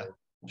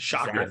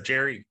 Shocker, Zappy.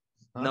 Jerry.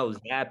 Huh? No,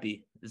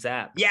 Zappy.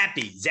 Zappy.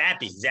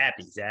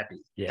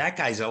 Yeah. That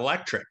guy's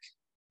electric.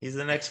 He's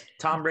the next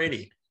Tom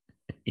Brady.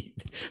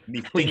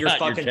 Me finger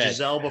fucking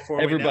Giselle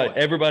before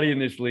everybody in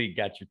this league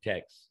got your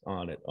text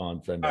on it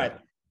on Sunday. All right.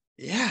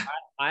 Yeah.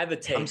 I have a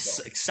take. I'm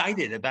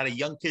excited about a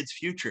young kid's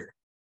future.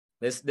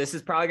 This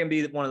is probably gonna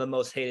be one of the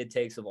most hated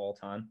takes of all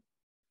time.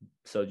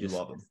 So just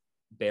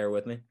bear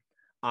with me.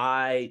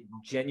 I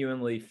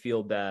genuinely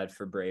feel bad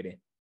for Brady.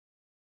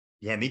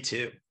 Yeah, me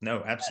too.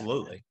 No,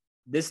 absolutely.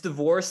 This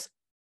divorce,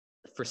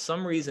 for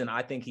some reason,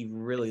 I think he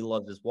really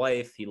loves his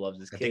wife. He loves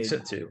his kids. I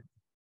think so too.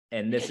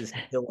 And this is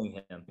killing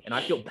him. And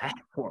I feel bad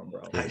for him,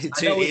 bro. I do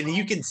too.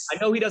 I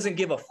know he doesn't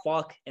give a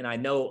fuck. And I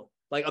know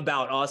like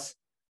about us.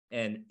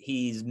 And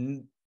he's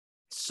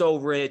so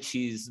rich.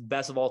 He's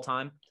best of all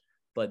time.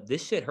 But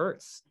this shit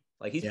hurts.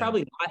 Like he's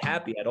probably not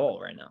happy at all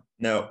right now.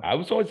 No. I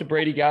was always a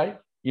Brady guy.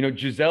 You know,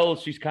 Giselle,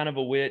 she's kind of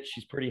a witch.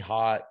 She's pretty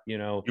hot, you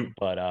know.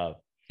 But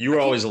you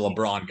were always a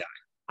LeBron guy.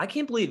 I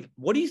can't believe.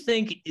 What do you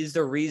think is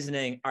the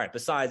reasoning? All right,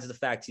 besides the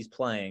fact he's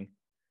playing,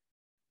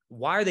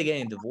 why are they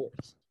getting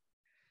divorced?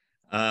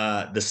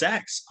 The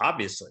sex,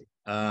 obviously.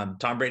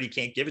 Tom Brady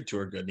can't give it to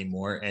her good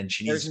anymore, and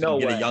she needs to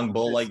get a young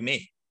bull like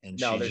me. And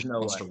she just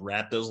wants to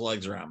wrap those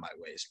legs around my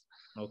waist.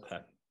 Okay,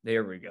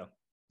 there we go.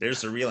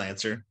 There's the real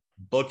answer.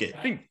 Book it.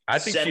 I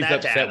think she's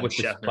upset with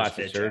this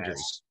plastic surgery.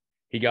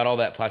 He got all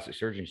that plastic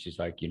surgery. And she's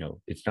like, you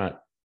know, it's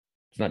not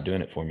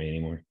doing it for me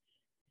anymore.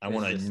 I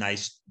want a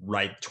nice,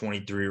 ripe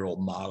 23-year-old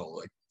model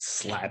like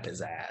slap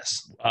his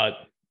ass.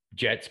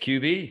 Jets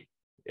QB.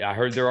 I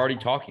heard they're already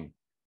talking.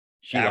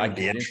 She That liked would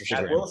be it. interesting.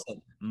 Zach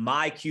Wilson,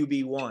 my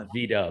QB1.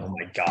 Z-Dub. Oh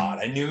my God.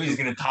 I knew he was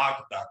going to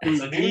talk about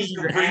this. I knew he was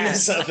going to bring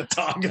this up and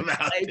talk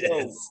about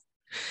this.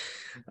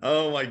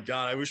 Oh my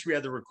God. I wish we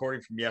had the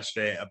recording from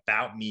yesterday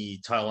about me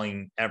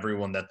telling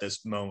everyone that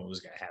this moment was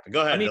going to happen.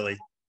 Go ahead, Billy.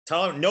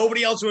 Tell him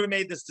nobody else would have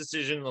made this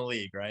decision in the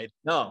league, right?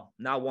 No,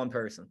 not one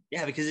person.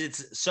 Yeah, because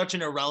it's such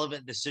an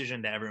irrelevant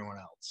decision to everyone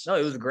else. No,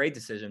 it was a great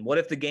decision. What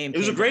if the game? It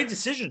was a great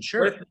decision,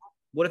 sure.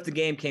 What if the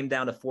game came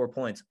down to 4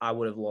 points? I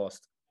would have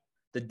lost.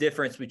 The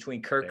difference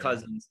between Kirk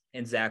Cousins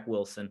and Zach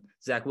Wilson.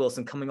 Zach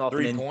Wilson coming off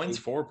 3 points,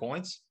 4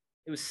 points.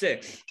 It was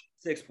 6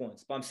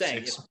 points. But I'm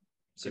saying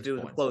if it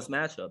was a close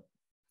matchup,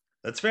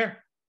 that's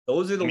fair.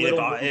 Those are the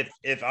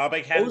if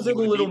Aubach had those are the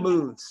little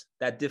moves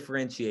that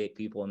differentiate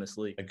people in this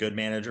league. A good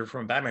manager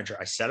from a bad manager.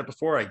 I said it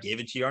before. I gave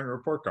it to you on your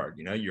report card.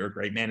 You know, you're a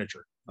great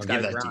manager. I'll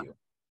give that to you.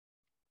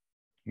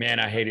 Man,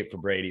 I hate it for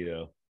Brady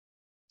though.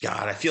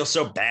 God, I feel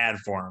so bad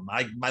for him.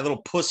 My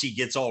little pussy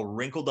gets all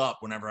wrinkled up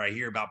whenever I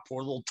hear about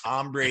poor little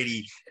Tom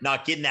Brady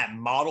not getting that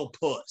model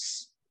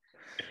puss.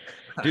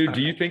 Dude,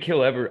 do you think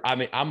he'll ever? I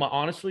mean,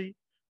 honestly,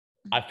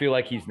 I feel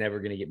like he's never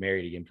going to get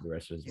married again for the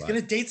rest of his life. He's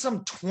going to date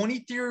some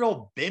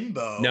 23-year-old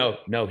bimbo.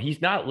 No,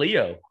 he's not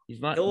Leo. He's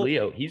not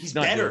Leo. He's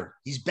not better. Good.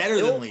 He's better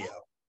than Leo.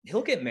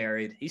 He'll get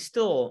married. He's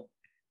still,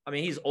 I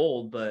mean, he's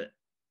old, but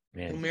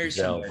he'll marry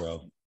some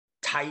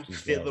tight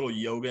fit little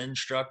yoga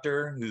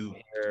instructor who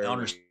on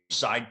her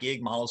side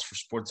gig models for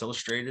Sports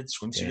Illustrated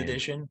swimsuit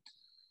edition.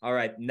 All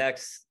right,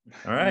 next.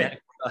 All right,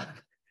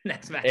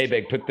 next match. Hey,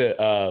 Big, put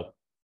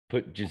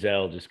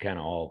Giselle just kind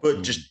of all.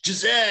 Just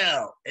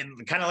Giselle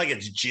and kind of like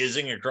it's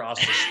jizzing across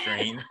the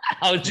screen.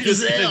 I was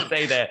just gonna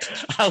say that.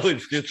 All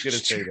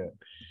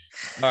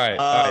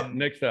right.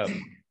 Next up,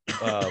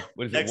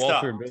 what is it?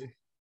 Walter and Billy.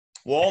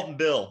 Walt and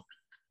Bill.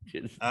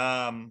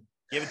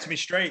 Give it to me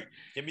straight.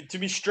 Give it to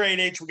me straight,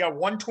 H. We got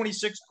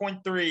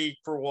 126.3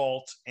 for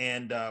Walt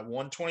and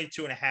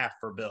 122.5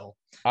 for Bill.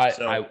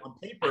 On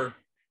paper,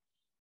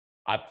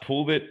 I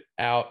pulled it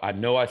out. I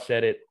know I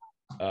said it.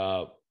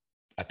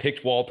 I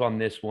picked Walt on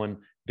this one.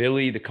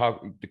 Billy, the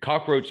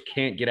cockroach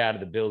can't get out of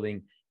the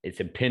building.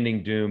 It's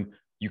impending doom.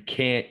 You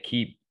can't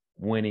keep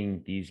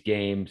winning these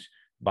games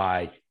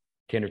by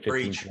 10 or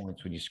 15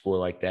 points when you score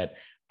like that.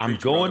 I'm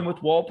going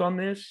with Walt on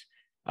this.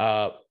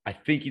 I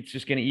think it's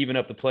just going to even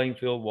up the playing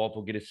field. Walt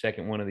will get his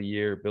second one of the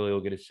year. Billy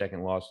will get his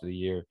second loss of the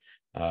year.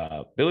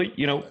 Billy,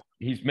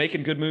 he's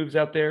making good moves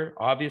out there.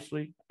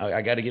 Obviously,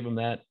 I got to give him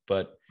that.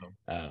 But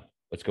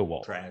let's go,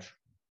 Walt. Trash.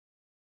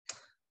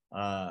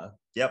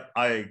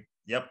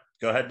 Yep.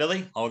 Go ahead,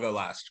 Billy. I'll go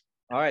last.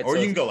 All right. Or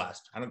you can go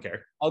last. I don't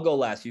care. I'll go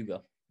last. You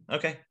go.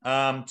 Okay.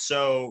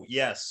 So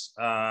yes.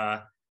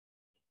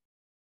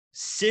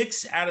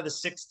 6 out of the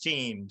 6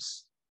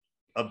 teams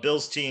of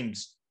Bill's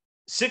teams.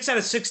 6 out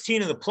of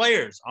 16 of the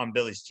players on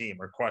Billy's team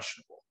are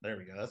questionable. There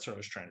we go. That's what I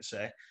was trying to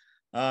say.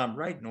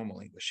 Right. Normal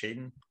English,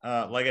 Hayden.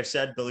 Like I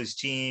said, Billy's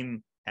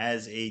team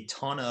has a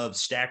ton of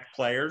stacked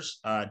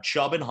players.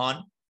 Chubb and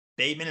Hunt,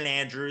 Bateman and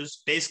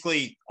Andrews,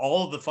 basically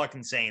all of the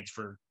fucking Saints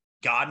for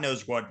God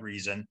knows what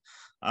reason.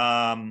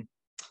 1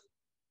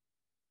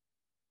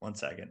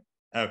 second.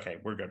 Okay,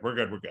 we're good.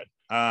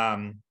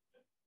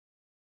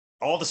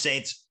 All the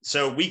Saints.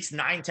 So weeks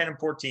 9, 10, and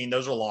 14,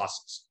 those are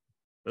losses.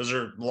 Those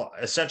are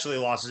essentially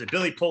losses. If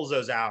Billy pulls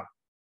those out,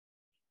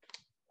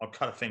 I'll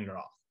cut a finger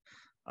off.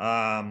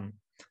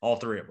 All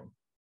 3 of them.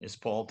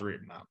 Just pull all 3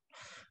 of them out.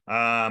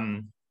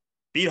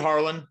 Beat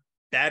Harlan,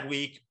 bad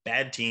week,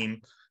 bad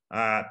team.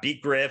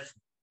 Beat Griff,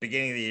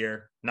 beginning of the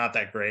year, not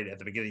that great at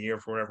the beginning of the year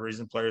for whatever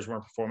reason. Players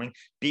weren't performing.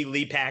 Beat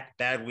Lee Pack,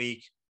 bad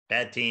week,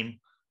 bad team,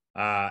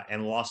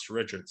 and lost to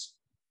Richards.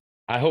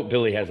 I hope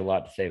Billy has a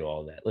lot to say to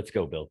all that. Let's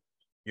go, Bill.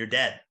 You're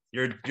dead.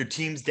 Your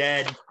team's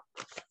dead.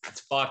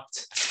 It's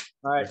fucked.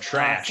 All right, you're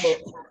trash.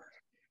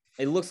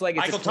 It looks like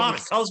it's Michael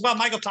Thomas. Tell us about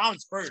Michael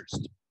Thomas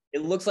first.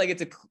 It looks like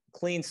it's a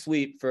clean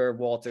sweep for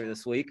Walter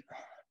this week.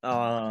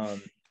 Walter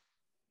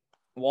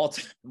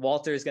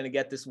is going to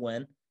get this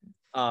win.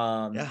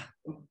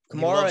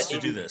 Kamara to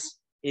do this.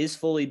 Is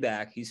fully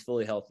back. He's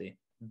fully healthy.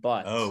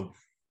 But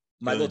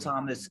Michael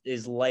Thomas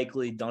is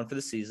likely done for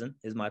the season,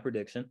 is my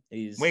prediction.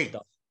 Wait,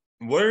 done.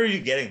 Where are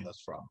you getting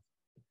this from?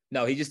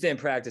 No, he just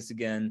didn't practice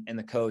again. And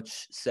the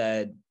coach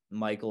said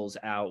Michael's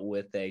out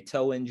with a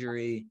toe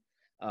injury.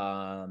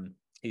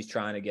 He's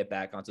trying to get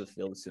back onto the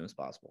field as soon as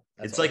possible.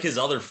 It's like his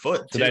other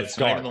foot, too. So that's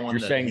dark. You're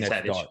saying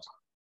that's dark.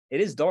 It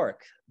is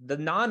dark. The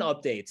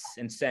non-updates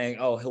and saying,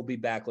 he'll be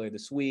back later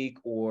this week,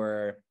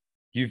 or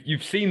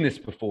you've seen this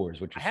before,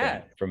 is what you're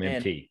saying from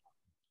MT.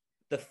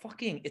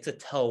 It's a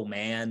toe,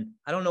 man.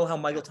 I don't know how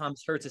Michael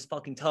Thomas hurts his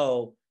fucking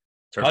toe.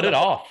 Cut it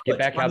off. Get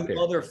back out there.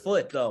 The other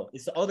foot, though.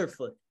 It's the other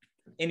foot.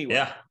 Anyway.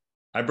 Yeah.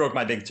 I broke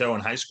my big toe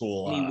in high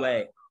school.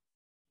 Anyway.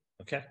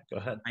 Okay, go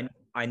ahead.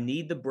 I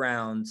need the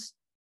Browns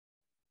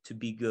to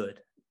be good.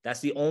 That's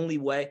the only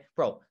way.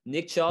 Bro,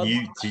 Nick Chubb.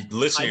 You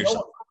listen to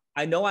yourself.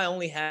 I know I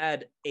only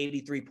had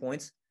 83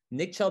 points.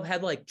 Nick Chubb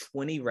had like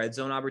 20 red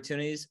zone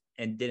opportunities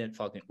and didn't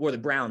or the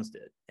Browns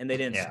did, and they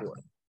didn't score.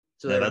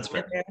 So that's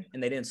fair.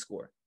 And they didn't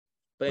score.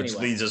 But Which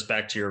leads us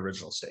back to your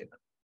original statement.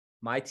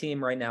 My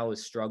team right now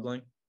is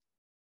struggling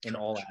in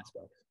all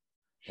aspects.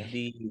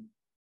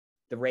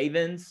 The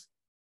Ravens,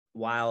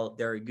 while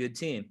they're a good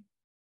team,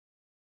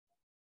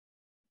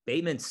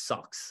 Bateman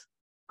sucks.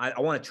 I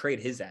want to trade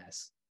his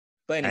ass.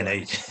 But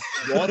anyway,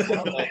 what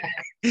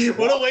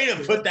a way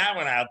to put that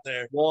one out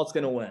there. Walt's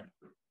gonna win.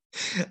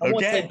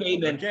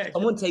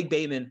 Someone take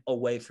Bateman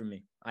away from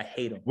me. I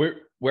hate him.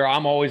 Where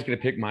I'm always going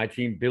to pick my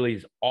team,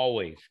 Billy's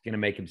always going to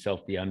make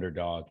himself the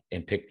underdog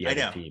and pick the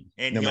other team.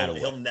 And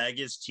he'll nag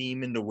his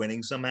team into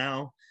winning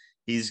somehow.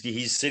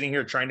 He's sitting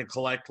here trying to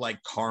collect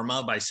like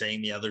karma by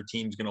saying the other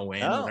team's going to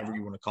win, whatever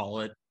you want to call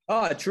it.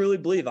 Oh, I truly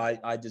believe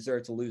I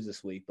deserve to lose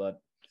this week, but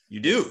you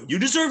do. You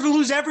deserve to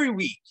lose every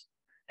week.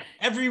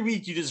 Every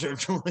week you deserve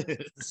to lose.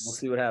 We'll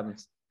see what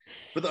happens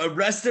for the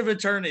rest of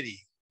eternity.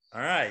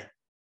 All right.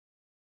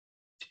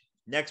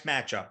 Next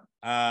matchup.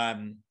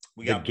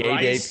 We got the Gay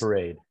Day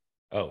Parade.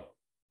 Oh.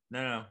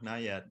 No,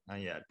 not yet.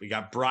 Not yet. We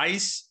got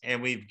Bryce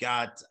and we've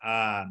got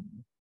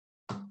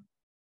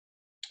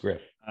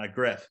Griff.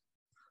 Griff.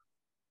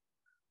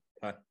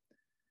 Okay.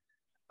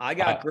 I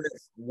got Griff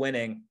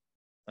winning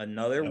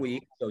another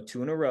week, so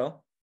 2 in a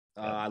row.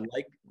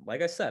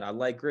 Like I said, I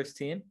like Griff's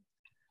team.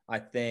 I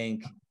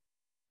think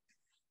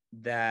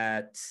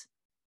that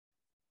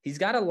he's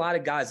got a lot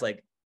of guys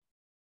it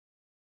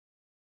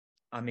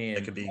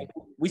could be.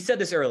 We said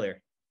this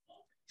earlier.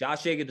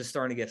 Josh Jacobs is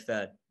starting to get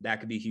fed. That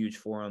could be huge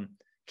for him.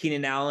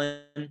 Keenan Allen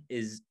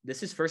is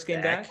his first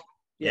game back?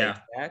 Yeah.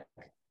 Back.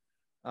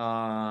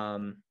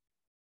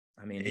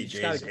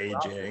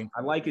 AJ.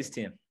 I like his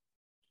team.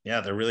 Yeah,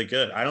 they're really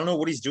good. I don't know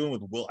what he's doing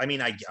with Will. I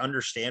mean, I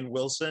understand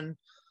Wilson.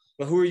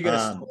 But who are you going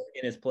to start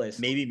in his place?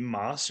 Maybe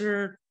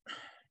Mossert?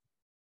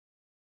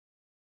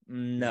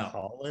 No.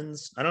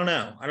 Collins? I don't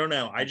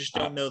know. I just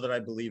don't know that I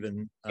believe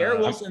in Garrett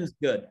Wilson's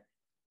good.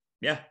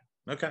 Yeah.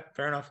 Okay.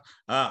 Fair enough.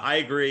 I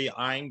agree.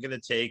 I'm going to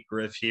take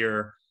Griff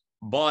here.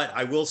 But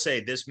I will say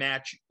this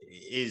match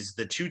is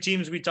the two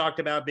teams we talked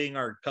about being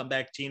our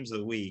comeback teams of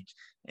the week.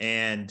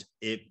 And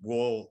it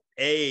will,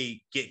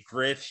 get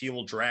Griff. He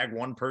will drag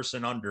one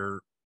person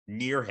under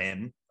near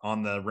him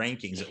on the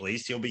rankings, at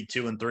least. He'll be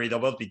 2 and 3. They'll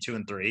both be 2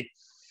 and 3.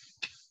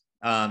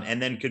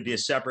 And then could be a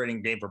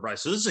separating game for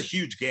Bryce. So this is a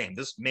huge game.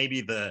 This may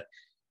be the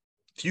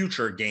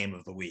future game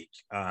of the week.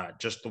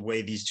 Just the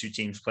way these two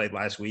teams played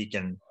last week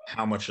and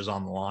how much is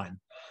on the line.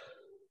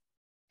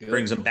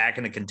 Brings them back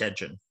into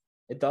contention.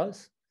 It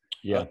does.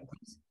 Yeah.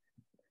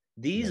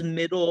 These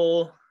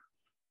middle,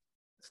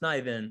 it's not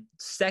even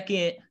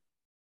second,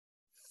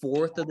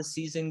 fourth of the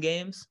season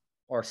games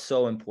are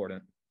so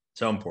important.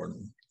 So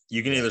important.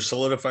 You can either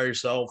solidify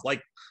yourself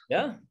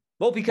yeah.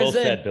 Well, because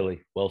well said,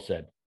 Billy. Well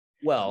said.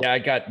 Well, yeah, I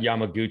got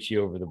Yamaguchi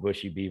over the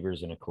Bushy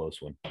Beavers in a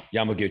close one.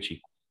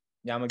 Yamaguchi.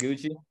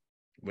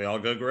 We all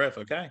go Griff.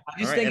 Okay.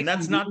 All right. And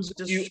that's not to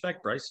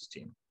disrespect Bryce's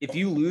team. If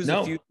you lose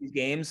a few of these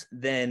games,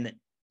 then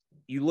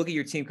you look at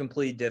your team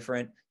completely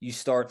different. You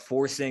start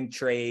forcing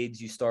trades.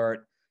 You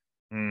start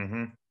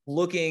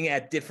looking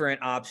at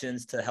different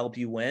options to help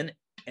you win.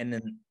 And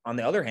then on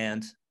the other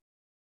hand,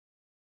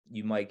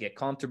 you might get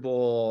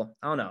comfortable.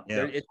 I don't know.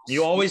 Yeah.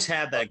 You always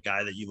have that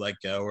guy that you let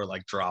go or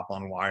drop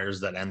on wires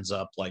that ends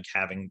up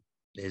having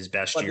his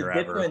best year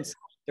ever.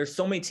 There's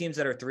so many teams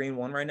that are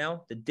 3-1 right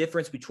now. The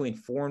difference between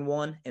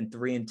 4-1 and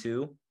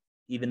 3-2,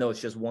 even though it's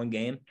just one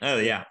game. Oh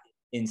yeah,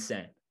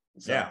 insane.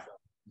 So, yeah,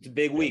 it's a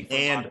big week.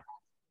 And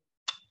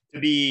to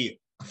be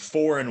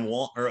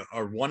 4-1 or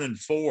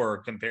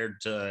 1-4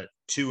 compared to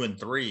 2 and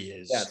 3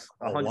 is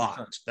a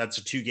lot. That's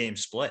a 2-game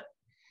split.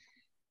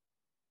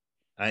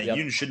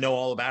 You should know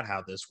all about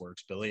how this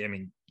works, Billy. I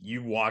mean,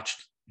 you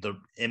watched the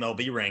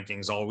MLB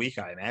rankings all week,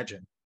 I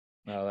imagine.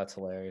 Oh, that's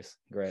hilarious.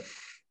 Great.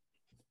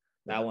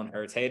 That one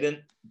hurts.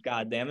 Hayden,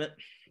 God damn it.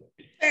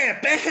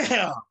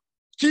 Bam!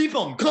 Keep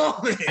them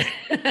coming.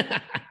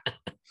 It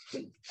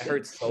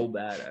hurts so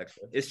bad,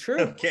 actually. It's true.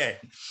 Okay.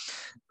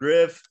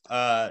 Griff,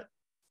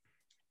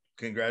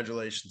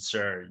 congratulations,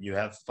 sir. You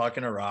have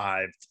fucking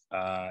arrived.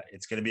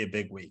 It's going to be a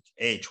big week.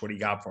 H, what do you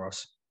got for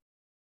us?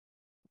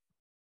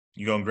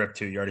 You going Griff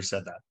too. You already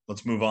said that.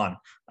 Let's move on.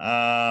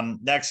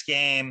 Next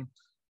game,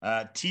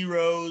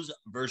 T-Rose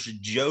versus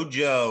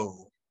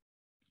JoJo.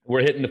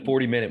 We're hitting the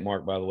 40-minute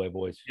mark, by the way,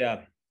 boys.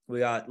 Yeah,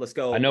 let's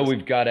go. I know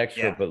we've got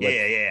extra, but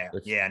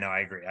yeah. No, I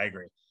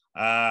agree.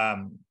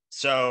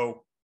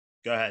 So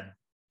go ahead,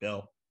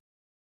 Bill.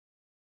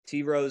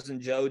 T-Rose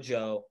and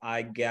JoJo.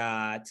 I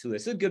got to.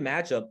 It's a good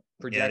matchup.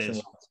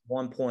 Projection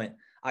 1 point.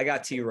 I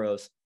got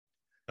T-Rose.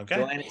 Okay.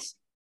 Joannis,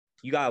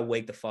 you gotta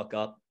wake the fuck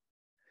up.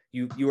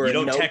 You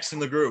don't text in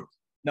the group.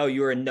 No,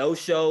 you were a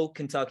no-show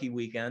Kentucky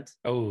weekend.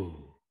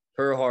 Oh.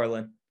 Per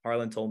Harlan.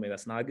 Harlan told me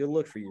that's not a good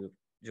look for you,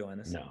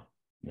 Joannis. No.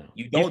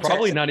 You don't. He's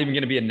probably not even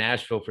going to be in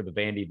Nashville for the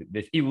Vandy.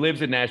 He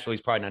lives in Nashville.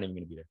 He's probably not even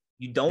going to be there.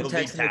 You don't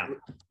text.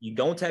 You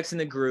don't text in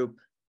the group.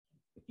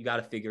 You got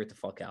to figure it the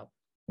fuck out.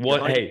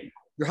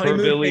 Your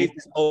honeymoon phase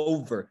is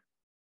over.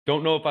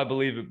 Don't know if I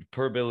believe it.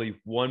 Per Billy,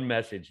 one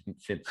message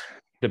since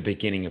the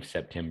beginning of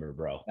September,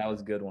 bro. That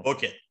was a good one.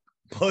 Okay.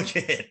 Book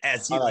it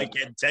as he right.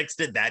 get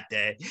texted that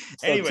day.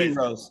 So Anyway,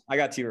 T-Rose. I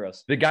got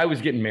T-Rose. The guy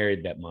was getting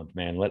married that month,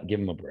 man. Give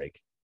him a break.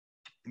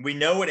 we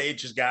know what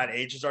H has got.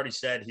 H has already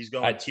said he's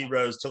going T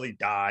Rose till he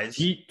dies.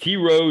 T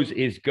Rose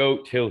is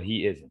GOAT till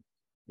he isn't.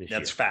 That's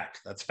year.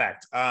 fact. That's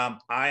fact. I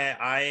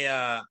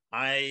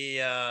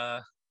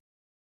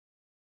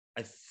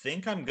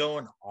think I'm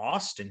going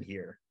Austin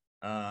here.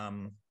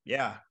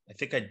 Yeah, I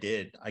think I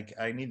did.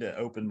 I need to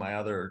open my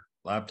other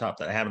laptop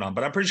that I have it on,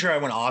 but I'm pretty sure I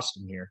went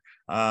Austin here.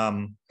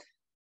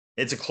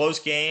 It's a close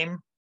game.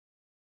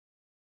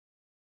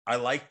 I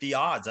like the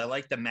odds. I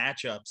like the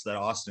matchups that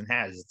Austin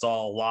has. It's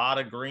all a lot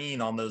of green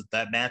on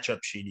that matchup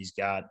sheet he's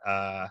got.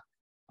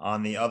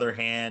 On the other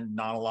hand,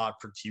 not a lot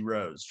for T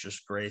Rose,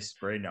 just great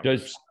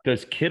numbers.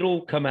 Does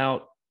Kittle come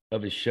out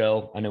of his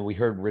shell? I know we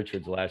heard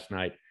Richards last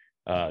night.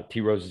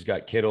 T Rose has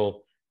got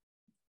Kittle.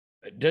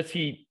 Does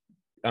he?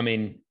 I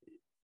mean,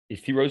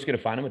 is T Rose going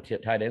to find him a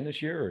tight end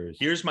this year? Or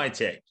Here's my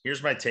take.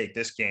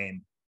 This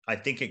game, I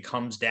think it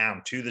comes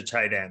down to the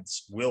tight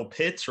ends. Will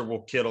Pitts or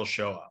will Kittle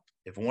show up?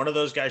 If one of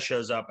those guys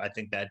shows up, I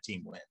think that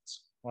team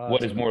wins. Wow.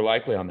 What is more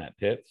likely on that,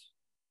 Pitts?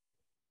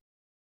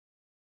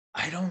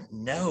 I don't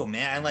know,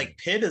 man. Like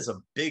Pitt is a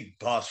big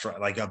bust, right?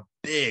 Like a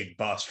big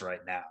bust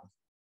right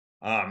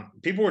now.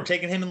 People were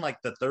taking him in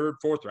like the 3rd,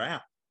 4th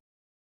round.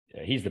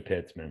 Yeah, he's the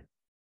Pitts, man.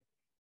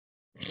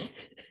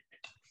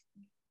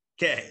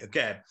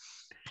 Okay.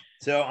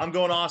 So I'm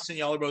going Austin.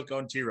 Y'all are both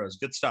going T Rose.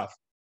 Good stuff.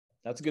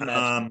 That's a good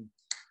match.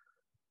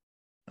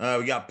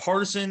 We got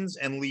Parsons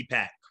and Lee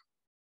Pack.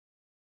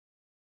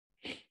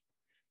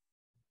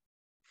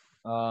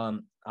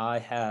 I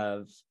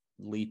have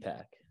Lee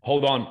Pack.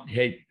 Hold on.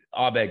 Hey,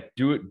 Abeg,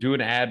 do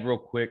an ad real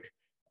quick.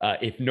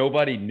 If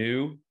nobody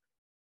knew,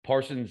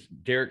 Parsons,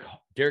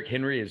 Derrick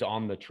Henry is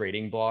on the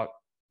trading block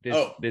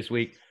this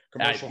week.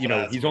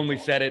 He's only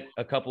said it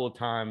a couple of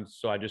times,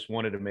 so I just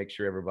wanted to make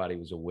sure everybody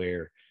was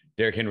aware.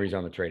 Derrick Henry's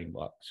on the trading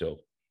block. So,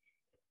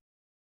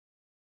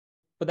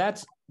 but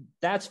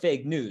that's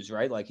fake news,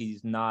 right? Like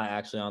he's not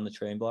actually on the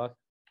trading block.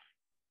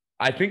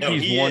 I think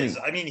he's wanting.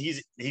 I mean,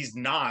 he's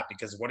not,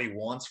 because what he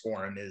wants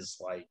for him is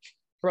like,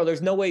 bro,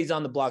 there's no way he's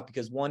on the block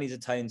because 1, he's a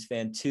Titans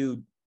fan.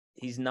 2,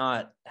 he's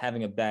not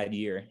having a bad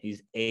year.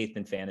 He's 8th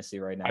in fantasy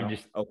right now.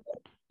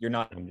 You're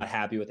not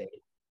happy with 8th.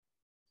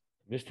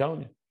 I'm just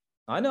telling you.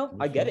 I know.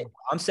 I get it.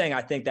 I'm saying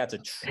I think that's a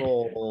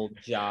troll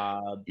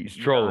job. He's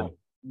trolling.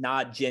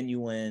 Not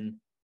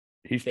genuine.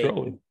 He's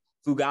trolling.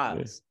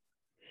 Fugazi.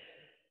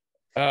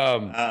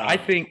 I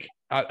think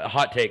a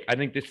hot take. I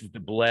think this is the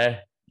bleh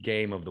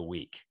game of the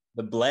week.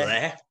 The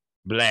bleh.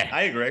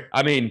 I agree.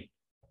 I mean,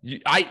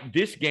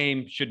 this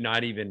game should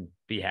not even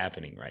be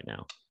happening right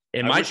now.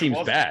 And my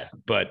team's bad,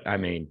 but I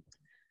mean,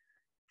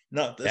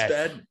 not this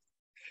bad.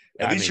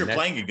 At least you're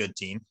playing a good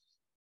team.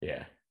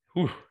 Yeah.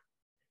 Whew.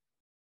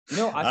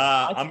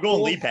 I'm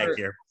going Lee Pack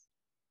here.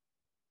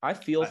 I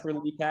feel for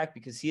Lee Pack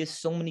because he has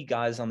so many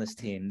guys on this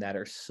team that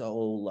are so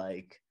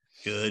like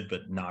good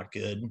but not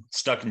good,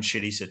 stuck in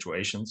shitty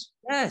situations.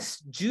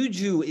 Yes,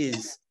 Juju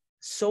is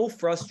so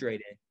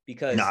frustrating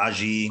because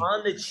Najee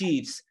on the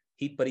Chiefs,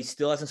 but he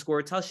still hasn't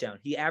scored a touchdown.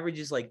 He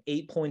averages like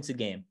 8 points a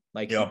game,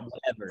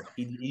 whatever.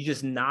 He's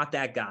just not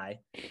that guy.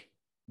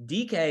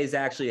 DK has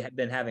actually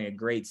been having a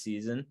great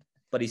season,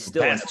 but he's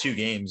still past 2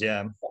 games,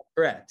 yeah,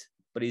 correct.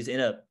 But he's in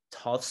a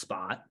tough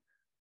spot.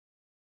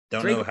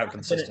 Don't know how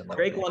consistent.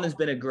 Drake London has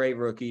been a great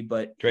rookie,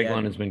 but Drake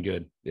London's been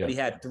good. Yeah, but he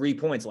had 3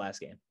 points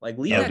last game. Like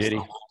Lee, did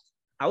he?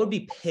 I would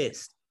be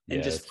pissed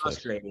and just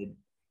frustrated.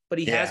 But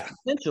he has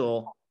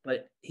potential,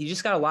 but he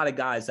just got a lot of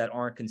guys that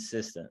aren't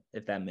consistent.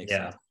 If that makes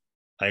sense.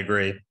 I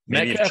agree.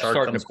 Maybe if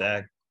Chark comes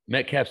back.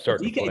 Metcalf's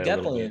starting DK to play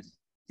definitely is.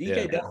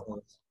 DK definitely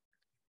is.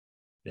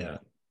 Yeah,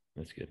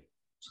 that's good.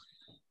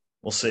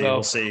 We'll see.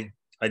 We'll see.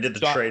 I did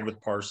the trade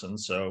with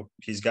Parsons, so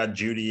he's got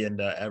Judy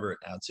and Everett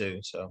now too.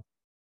 So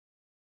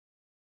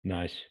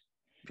nice.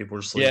 People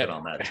were sleeping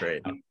on that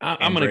trade.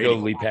 I'm going to go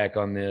Lee Pack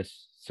on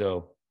this.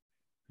 So,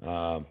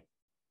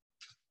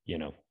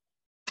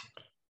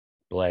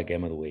 Black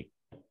game of the week.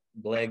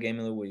 Black game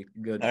of the week.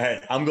 Good. All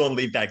right, I'm going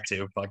Lee Pack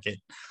too. Fuck it.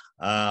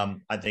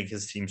 I think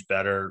his team's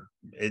better.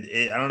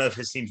 I don't know if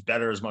his team's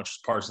better as much as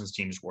Parsons'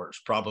 team's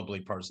worse. Probably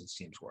Parsons'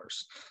 team's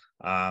worse.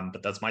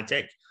 But that's my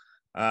take.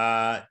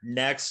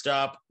 Next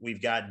up,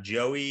 we've got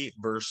Joey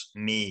versus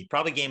me.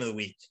 Probably game of the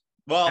week.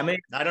 Well,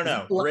 I don't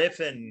know.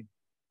 Griffin.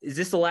 Is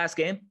this the last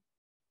game?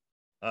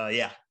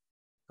 Yeah.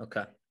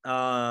 Okay.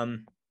 Yeah,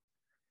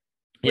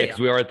 because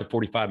we are at the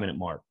 45-minute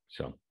mark.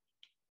 So.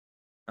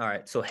 All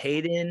right. So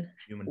Hayden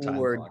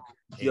or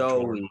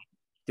Joey.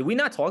 Did we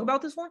not talk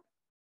about this one?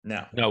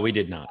 No, we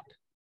did not.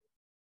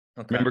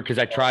 Okay. Remember, because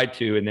I tried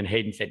to, and then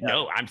Hayden said,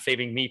 "No, I'm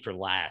saving me for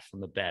last.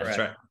 I'm the best." That's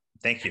right.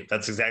 Thank you.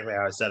 That's exactly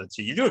how I said it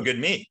too. You do a good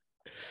me.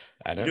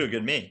 I know. You do a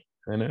good me.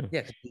 I know.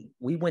 Yeah,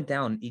 we went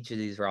down each of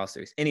these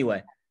rosters.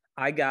 Anyway,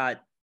 I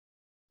got.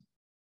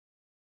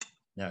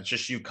 No, it's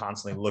just you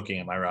constantly looking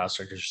at my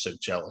roster because you're so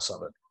jealous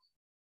of it.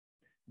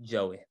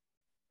 Joey.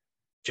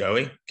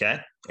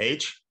 Okay.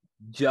 H.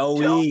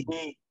 Joey.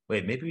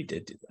 Wait, maybe we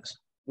did do this.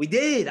 We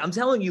did. I'm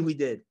telling you, we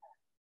did.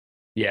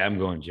 Yeah, I'm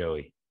going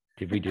Joey.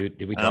 Did we do?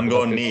 Did we? I'm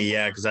going me,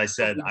 yeah, because I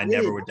said I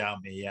never would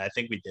doubt me. Yeah, I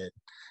think we did.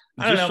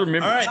 Just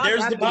remember. All right,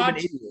 there's the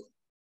box.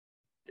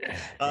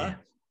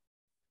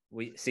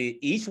 We see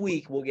each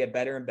week we'll get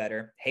better and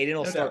better. Hayden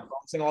will start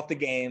bouncing off the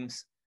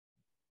games.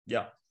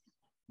 Yeah,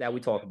 that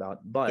we talk about.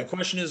 But the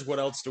question is, what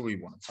else do we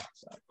want to talk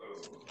about?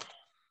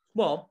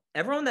 Well,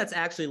 everyone that's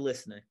actually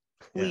listening,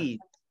 please,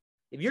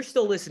 if you're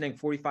still listening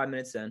 45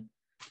 minutes in,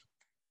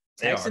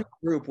 text in the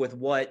group with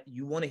what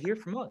you want to hear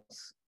from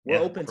us. We're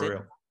open to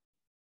it.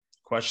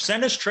 Question.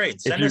 Send us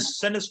trades.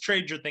 Send us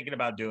trades you're thinking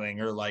about doing,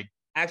 or like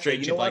actually,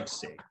 trades you know you'd what? like to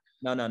see.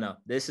 No.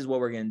 This is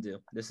what we're gonna do.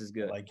 This is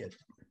good. I like it.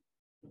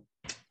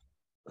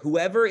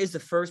 Whoever is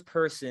the first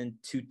person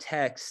to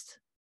text,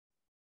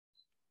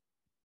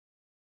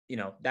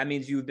 that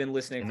means you've been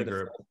listening for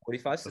the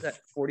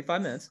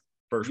 45 minutes.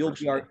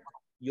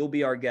 You'll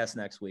be our guest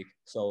next week.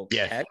 So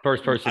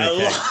first person. I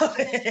love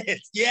it.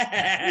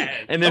 Yeah.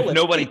 And then if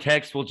nobody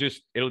texts,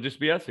 it'll just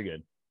be us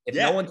again. If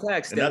no one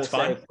texts, then we'll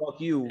fine. say,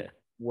 fuck you. Yeah.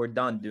 We're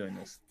done doing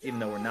this, even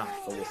though we're not,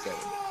 but we'll say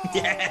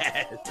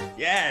it.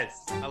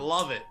 Yes. I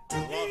love it.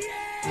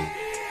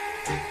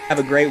 Have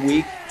a great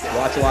week.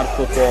 Watch a lot of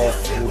football.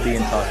 We'll be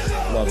in touch.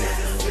 Love you.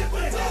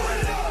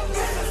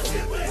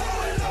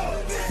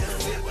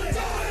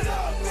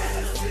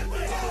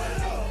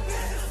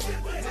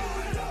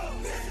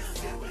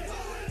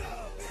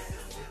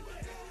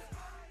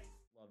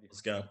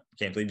 Let's go.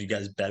 Can't believe you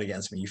guys bet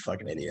against me, you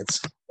fucking idiots.